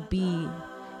to be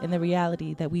in the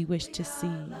reality that we wish to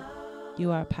see.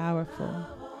 You are powerful,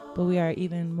 but we are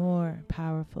even more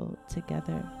powerful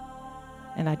together.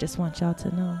 And I just want y'all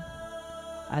to know,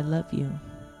 I love you.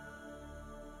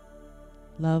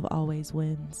 Love always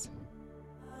wins.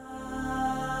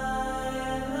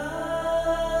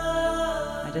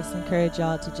 I just encourage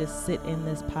y'all to just sit in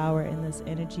this power, in this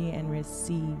energy, and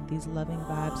receive these loving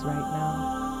vibes right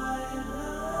now.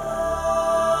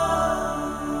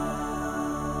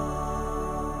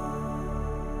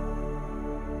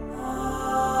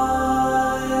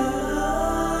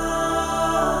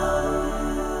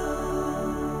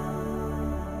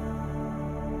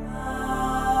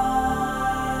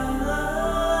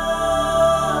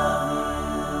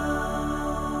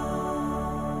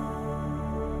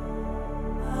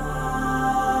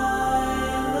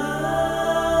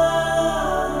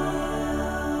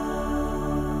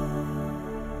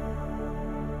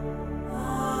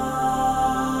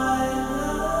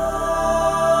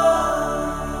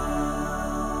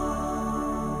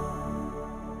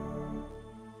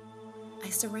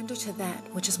 Surrender to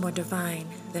that which is more divine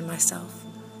than myself,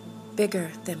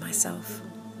 bigger than myself,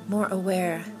 more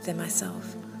aware than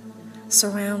myself.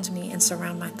 Surround me and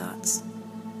surround my thoughts.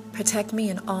 Protect me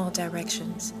in all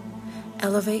directions.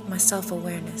 Elevate my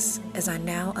self-awareness as I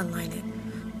now align it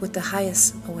with the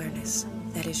highest awareness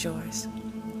that is yours.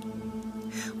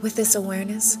 With this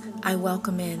awareness, I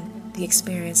welcome in the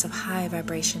experience of high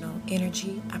vibrational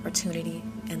energy, opportunity,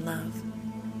 and love.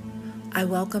 I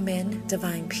welcome in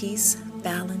divine peace,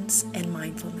 balance, and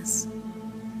mindfulness.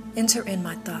 Enter in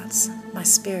my thoughts, my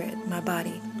spirit, my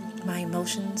body, my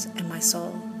emotions, and my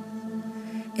soul.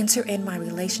 Enter in my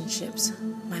relationships,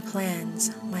 my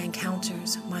plans, my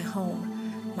encounters, my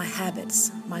home, my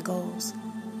habits, my goals.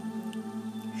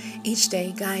 Each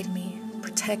day, guide me,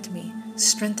 protect me,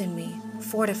 strengthen me,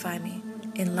 fortify me,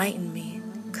 enlighten me,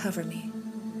 cover me.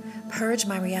 Purge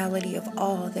my reality of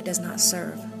all that does not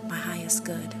serve my highest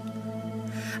good.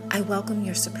 I welcome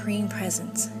your supreme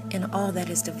presence in all that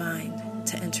is divine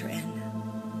to enter in.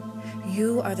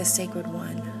 You are the sacred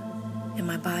one, and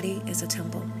my body is a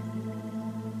temple.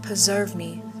 Preserve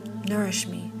me, nourish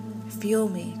me, fuel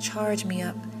me, charge me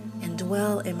up, and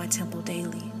dwell in my temple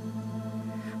daily.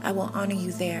 I will honor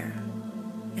you there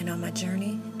and on my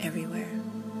journey everywhere.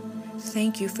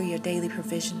 Thank you for your daily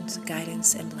provisions,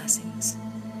 guidance, and blessings.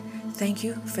 Thank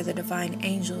you for the divine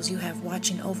angels you have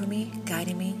watching over me,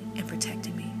 guiding me, and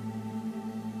protecting me.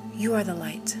 You are the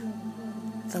light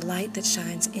that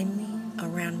shines in me,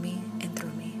 around me, and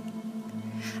through me.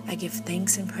 I give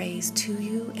thanks and praise to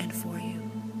you and for you,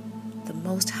 the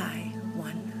Most High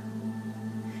One.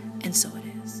 And so it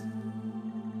is.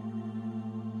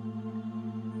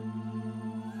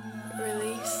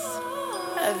 Release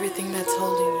everything that's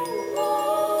holding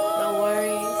you.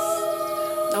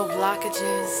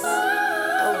 blockages,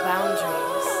 no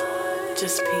boundaries,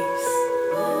 just peace.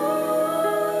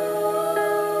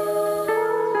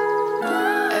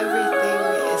 Everything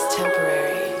is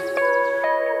temporary.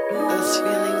 Those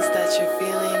feelings that you're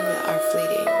feeling are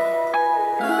fleeting.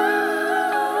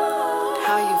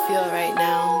 How you feel right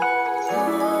now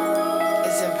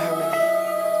is impermanent.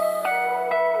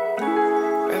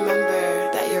 Remember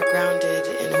that you're grounded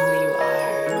in who you are.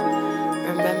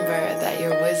 Remember that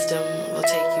your wisdom will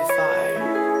take you far.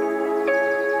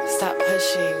 Stop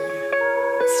pushing,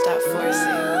 stop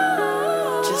forcing.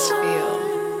 Just feel,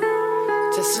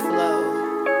 just flow.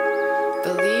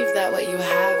 Believe that what you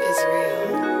have is real.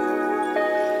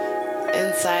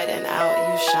 Inside and out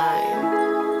you shine,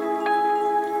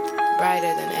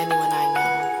 brighter than anyone I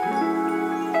know.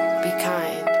 Be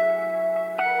kind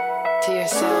to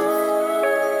yourself.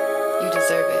 You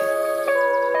deserve it.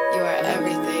 You are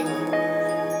everything.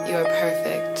 You are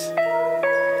perfect.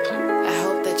 I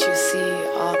hope that you see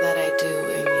all that I do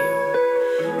in you.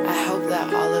 I hope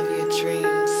that all of your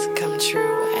dreams come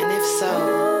true. And if so,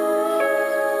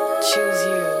 choose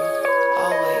you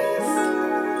always.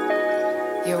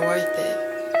 You're worth it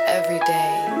every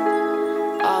day,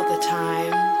 all the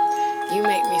time. You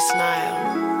make me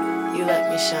smile. You let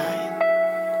me shine.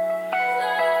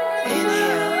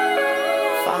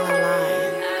 Inhale, fall in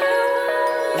line.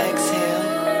 Exhale,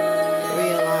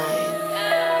 realign.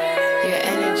 Your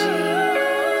energy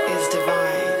is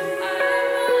divine,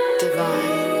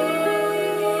 divine.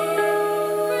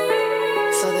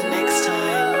 So the next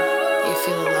time you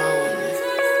feel alone,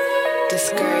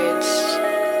 discouraged,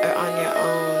 or on your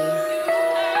own,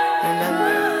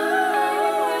 remember,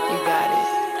 you got it.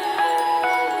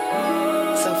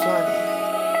 So flaunt it.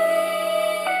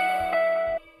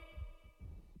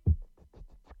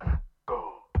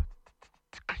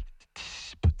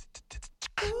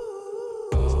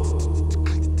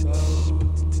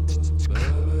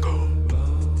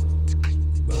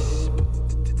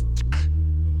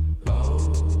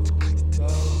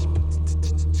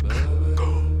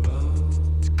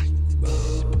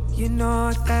 You know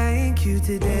I thank you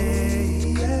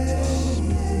today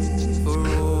for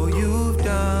all you've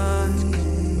done.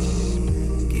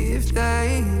 Give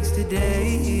thanks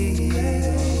today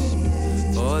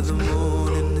for the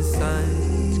moon and the sun.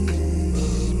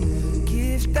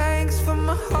 Give thanks for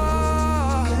my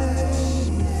heart.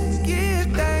 Give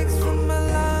thanks for my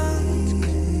lungs.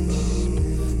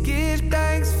 Give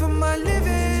thanks for my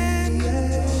living.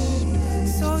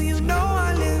 So you know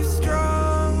I live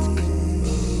strong.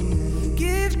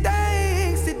 Give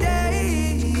thanks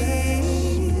today.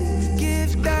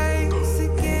 Give thanks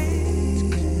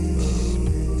again.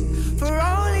 For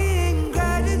only in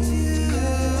gratitude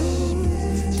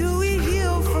do we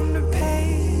heal from the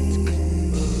pain.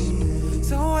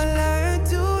 So I learn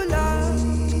to love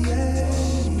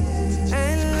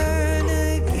and learn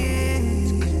again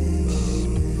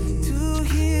to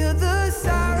heal the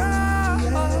sorrow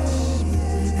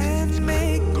and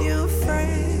make new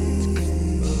friends.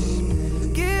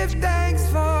 Give thanks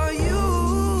for you.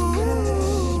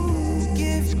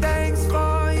 Give thanks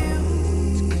for you.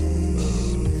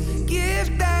 Give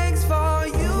thanks for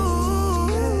you.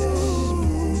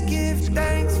 Give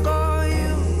thanks for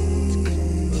you.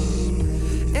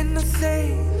 And I say,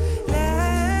 La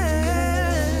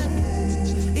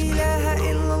ilaha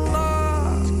illallah.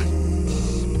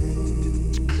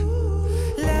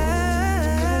 La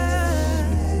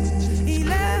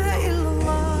ilaha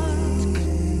illallah.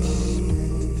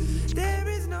 There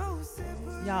is no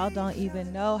Y'all don't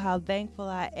even know how thankful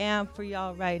I am for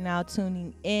y'all right now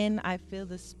tuning in. I feel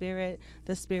the spirit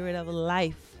of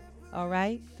life. All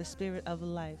right? The spirit of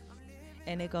life.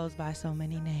 And it goes by so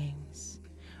many names.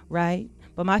 Right?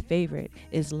 But my favorite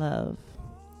is love.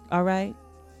 All right?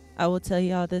 I will tell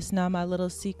y'all this now, my little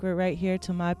secret right here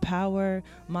to my power,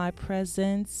 my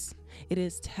presence. It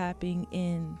is tapping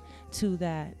in to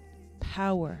that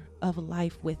power of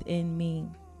life within me.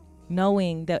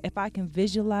 Knowing that if I can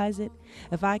visualize it,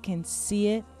 if I can see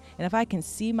it, and if I can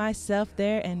see myself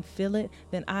there and feel it,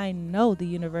 then I know the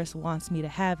universe wants me to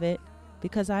have it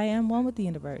because I am one with the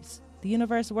universe. The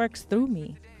universe works through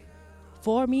me,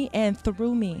 for me, and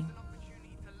through me.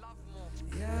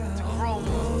 To grow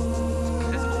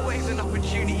more. There's always an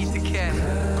opportunity to care.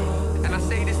 And I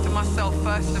say this to myself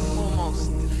first and foremost.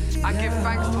 I give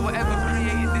thanks to whatever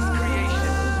created this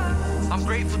creation. I'm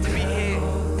grateful to be here.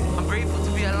 I'm grateful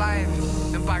to be alive.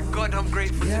 And by God, I'm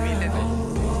grateful to be living.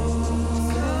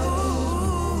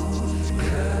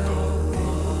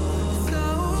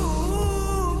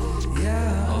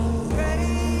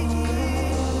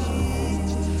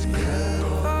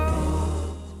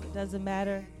 It doesn't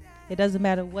matter It doesn't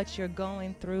matter what you're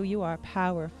going through. You are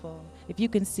powerful. If you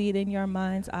can see it in your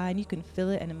mind's eye and you can feel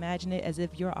it and imagine it as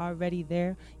if you're already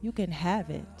there, you can have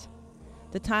it.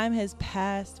 The time has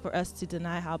passed for us to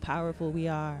deny how powerful we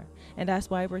are. And that's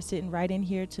why we're sitting right in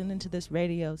here, tuned into this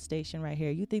radio station right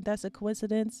here. You think that's a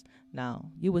coincidence? No,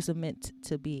 you was meant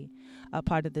to be a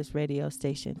part of this radio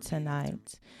station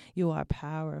tonight. You are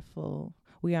powerful.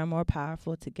 We are more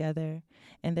powerful together.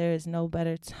 And there is no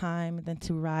better time than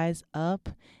to rise up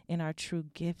in our true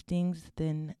giftings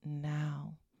than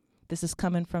now. This is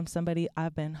coming from somebody.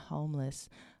 I've been homeless.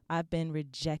 I've been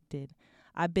rejected.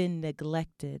 I've been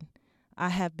neglected. I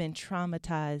have been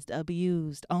traumatized,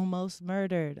 abused, almost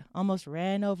murdered, almost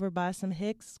ran over by some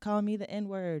hicks, call me the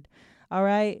N-word. All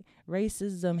right?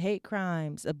 Racism, hate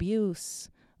crimes, abuse.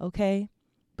 Okay?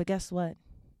 But guess what?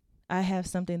 I have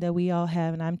something that we all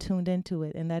have, and I'm tuned into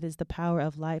it, and that is the power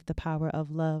of life, the power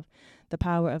of love, the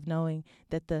power of knowing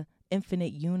that the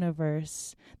infinite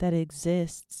universe that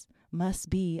exists must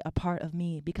be a part of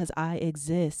me because I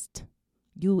exist.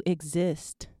 You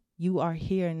exist. You are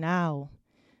here now.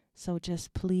 So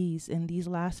just please, in these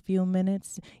last few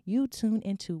minutes, you tune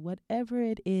into whatever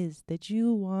it is that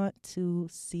you want to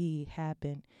see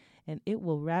happen. And it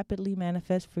will rapidly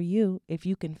manifest for you if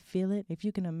you can feel it, if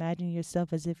you can imagine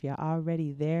yourself as if you're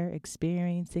already there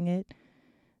experiencing it,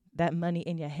 that money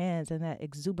in your hands and that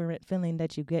exuberant feeling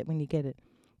that you get when you get it,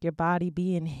 your body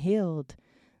being healed,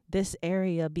 this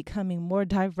area becoming more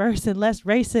diverse and less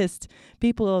racist,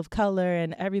 people of color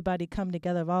and everybody come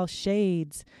together of all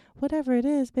shades, whatever it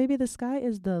is, baby, the sky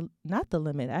is not the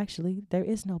limit, actually. There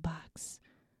is no box.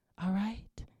 All right?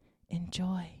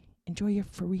 Enjoy your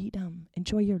freedom.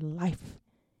 Enjoy your life.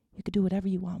 You can do whatever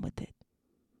you want with it.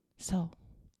 So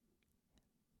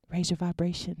raise your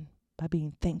vibration by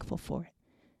being thankful for it.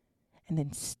 And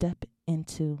then step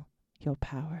into your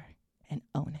power and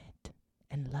own it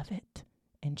and love it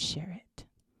and share it.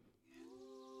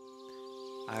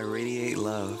 I radiate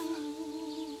love.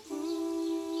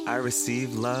 I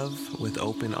receive love with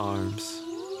open arms.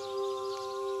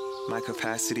 My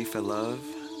capacity for love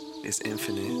is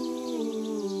infinite.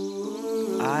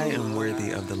 I am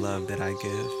worthy of the love that I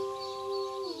give.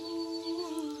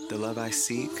 The love I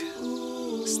seek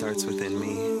starts within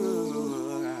me.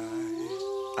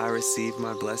 I receive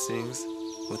my blessings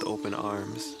with open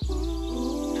arms.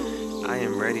 I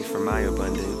am ready for my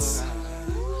abundance.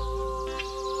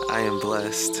 I am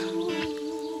blessed.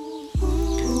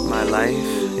 My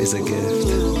life is a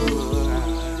gift.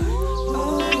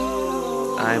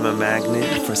 I am a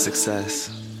magnet for success.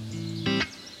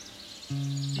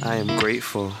 I am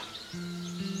grateful.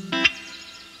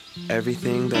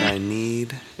 Everything that I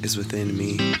need is within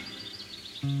me.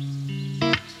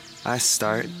 I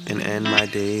start and end my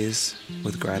days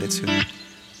with gratitude.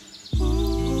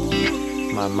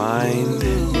 My mind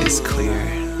is clear.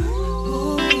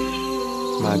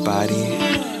 My body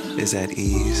is at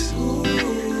ease.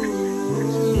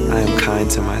 I am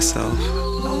kind to myself.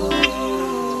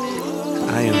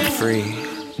 I am free.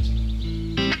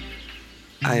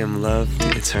 I am loved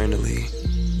eternally.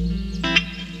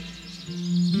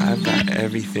 I've got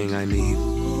everything I need.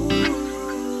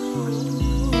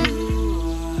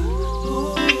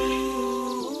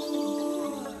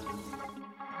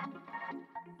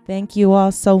 Thank you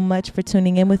all so much for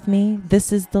tuning in with me.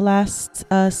 This is the last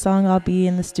song I'll be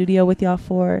in the studio with y'all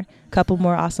for. A couple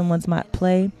more awesome ones might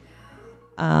play.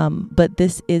 But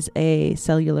this is a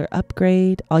cellular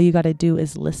upgrade. All you got to do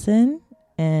is listen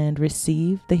and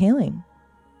receive the healing,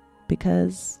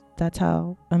 because that's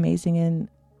how amazing and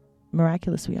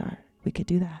miraculous we are. We could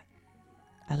do that.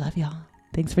 I love y'all.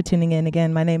 Thanks for tuning in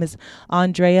again. My name is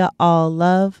Aundrea, all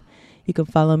love. You can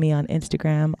follow me on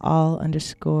Instagram,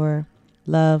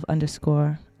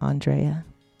 all_love_Aundrea.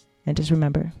 And just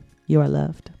remember, you are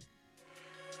loved.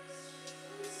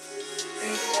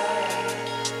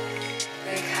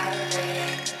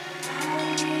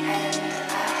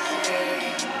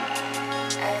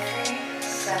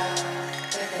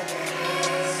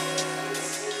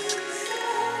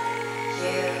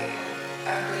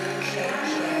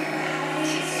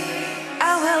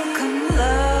 I welcome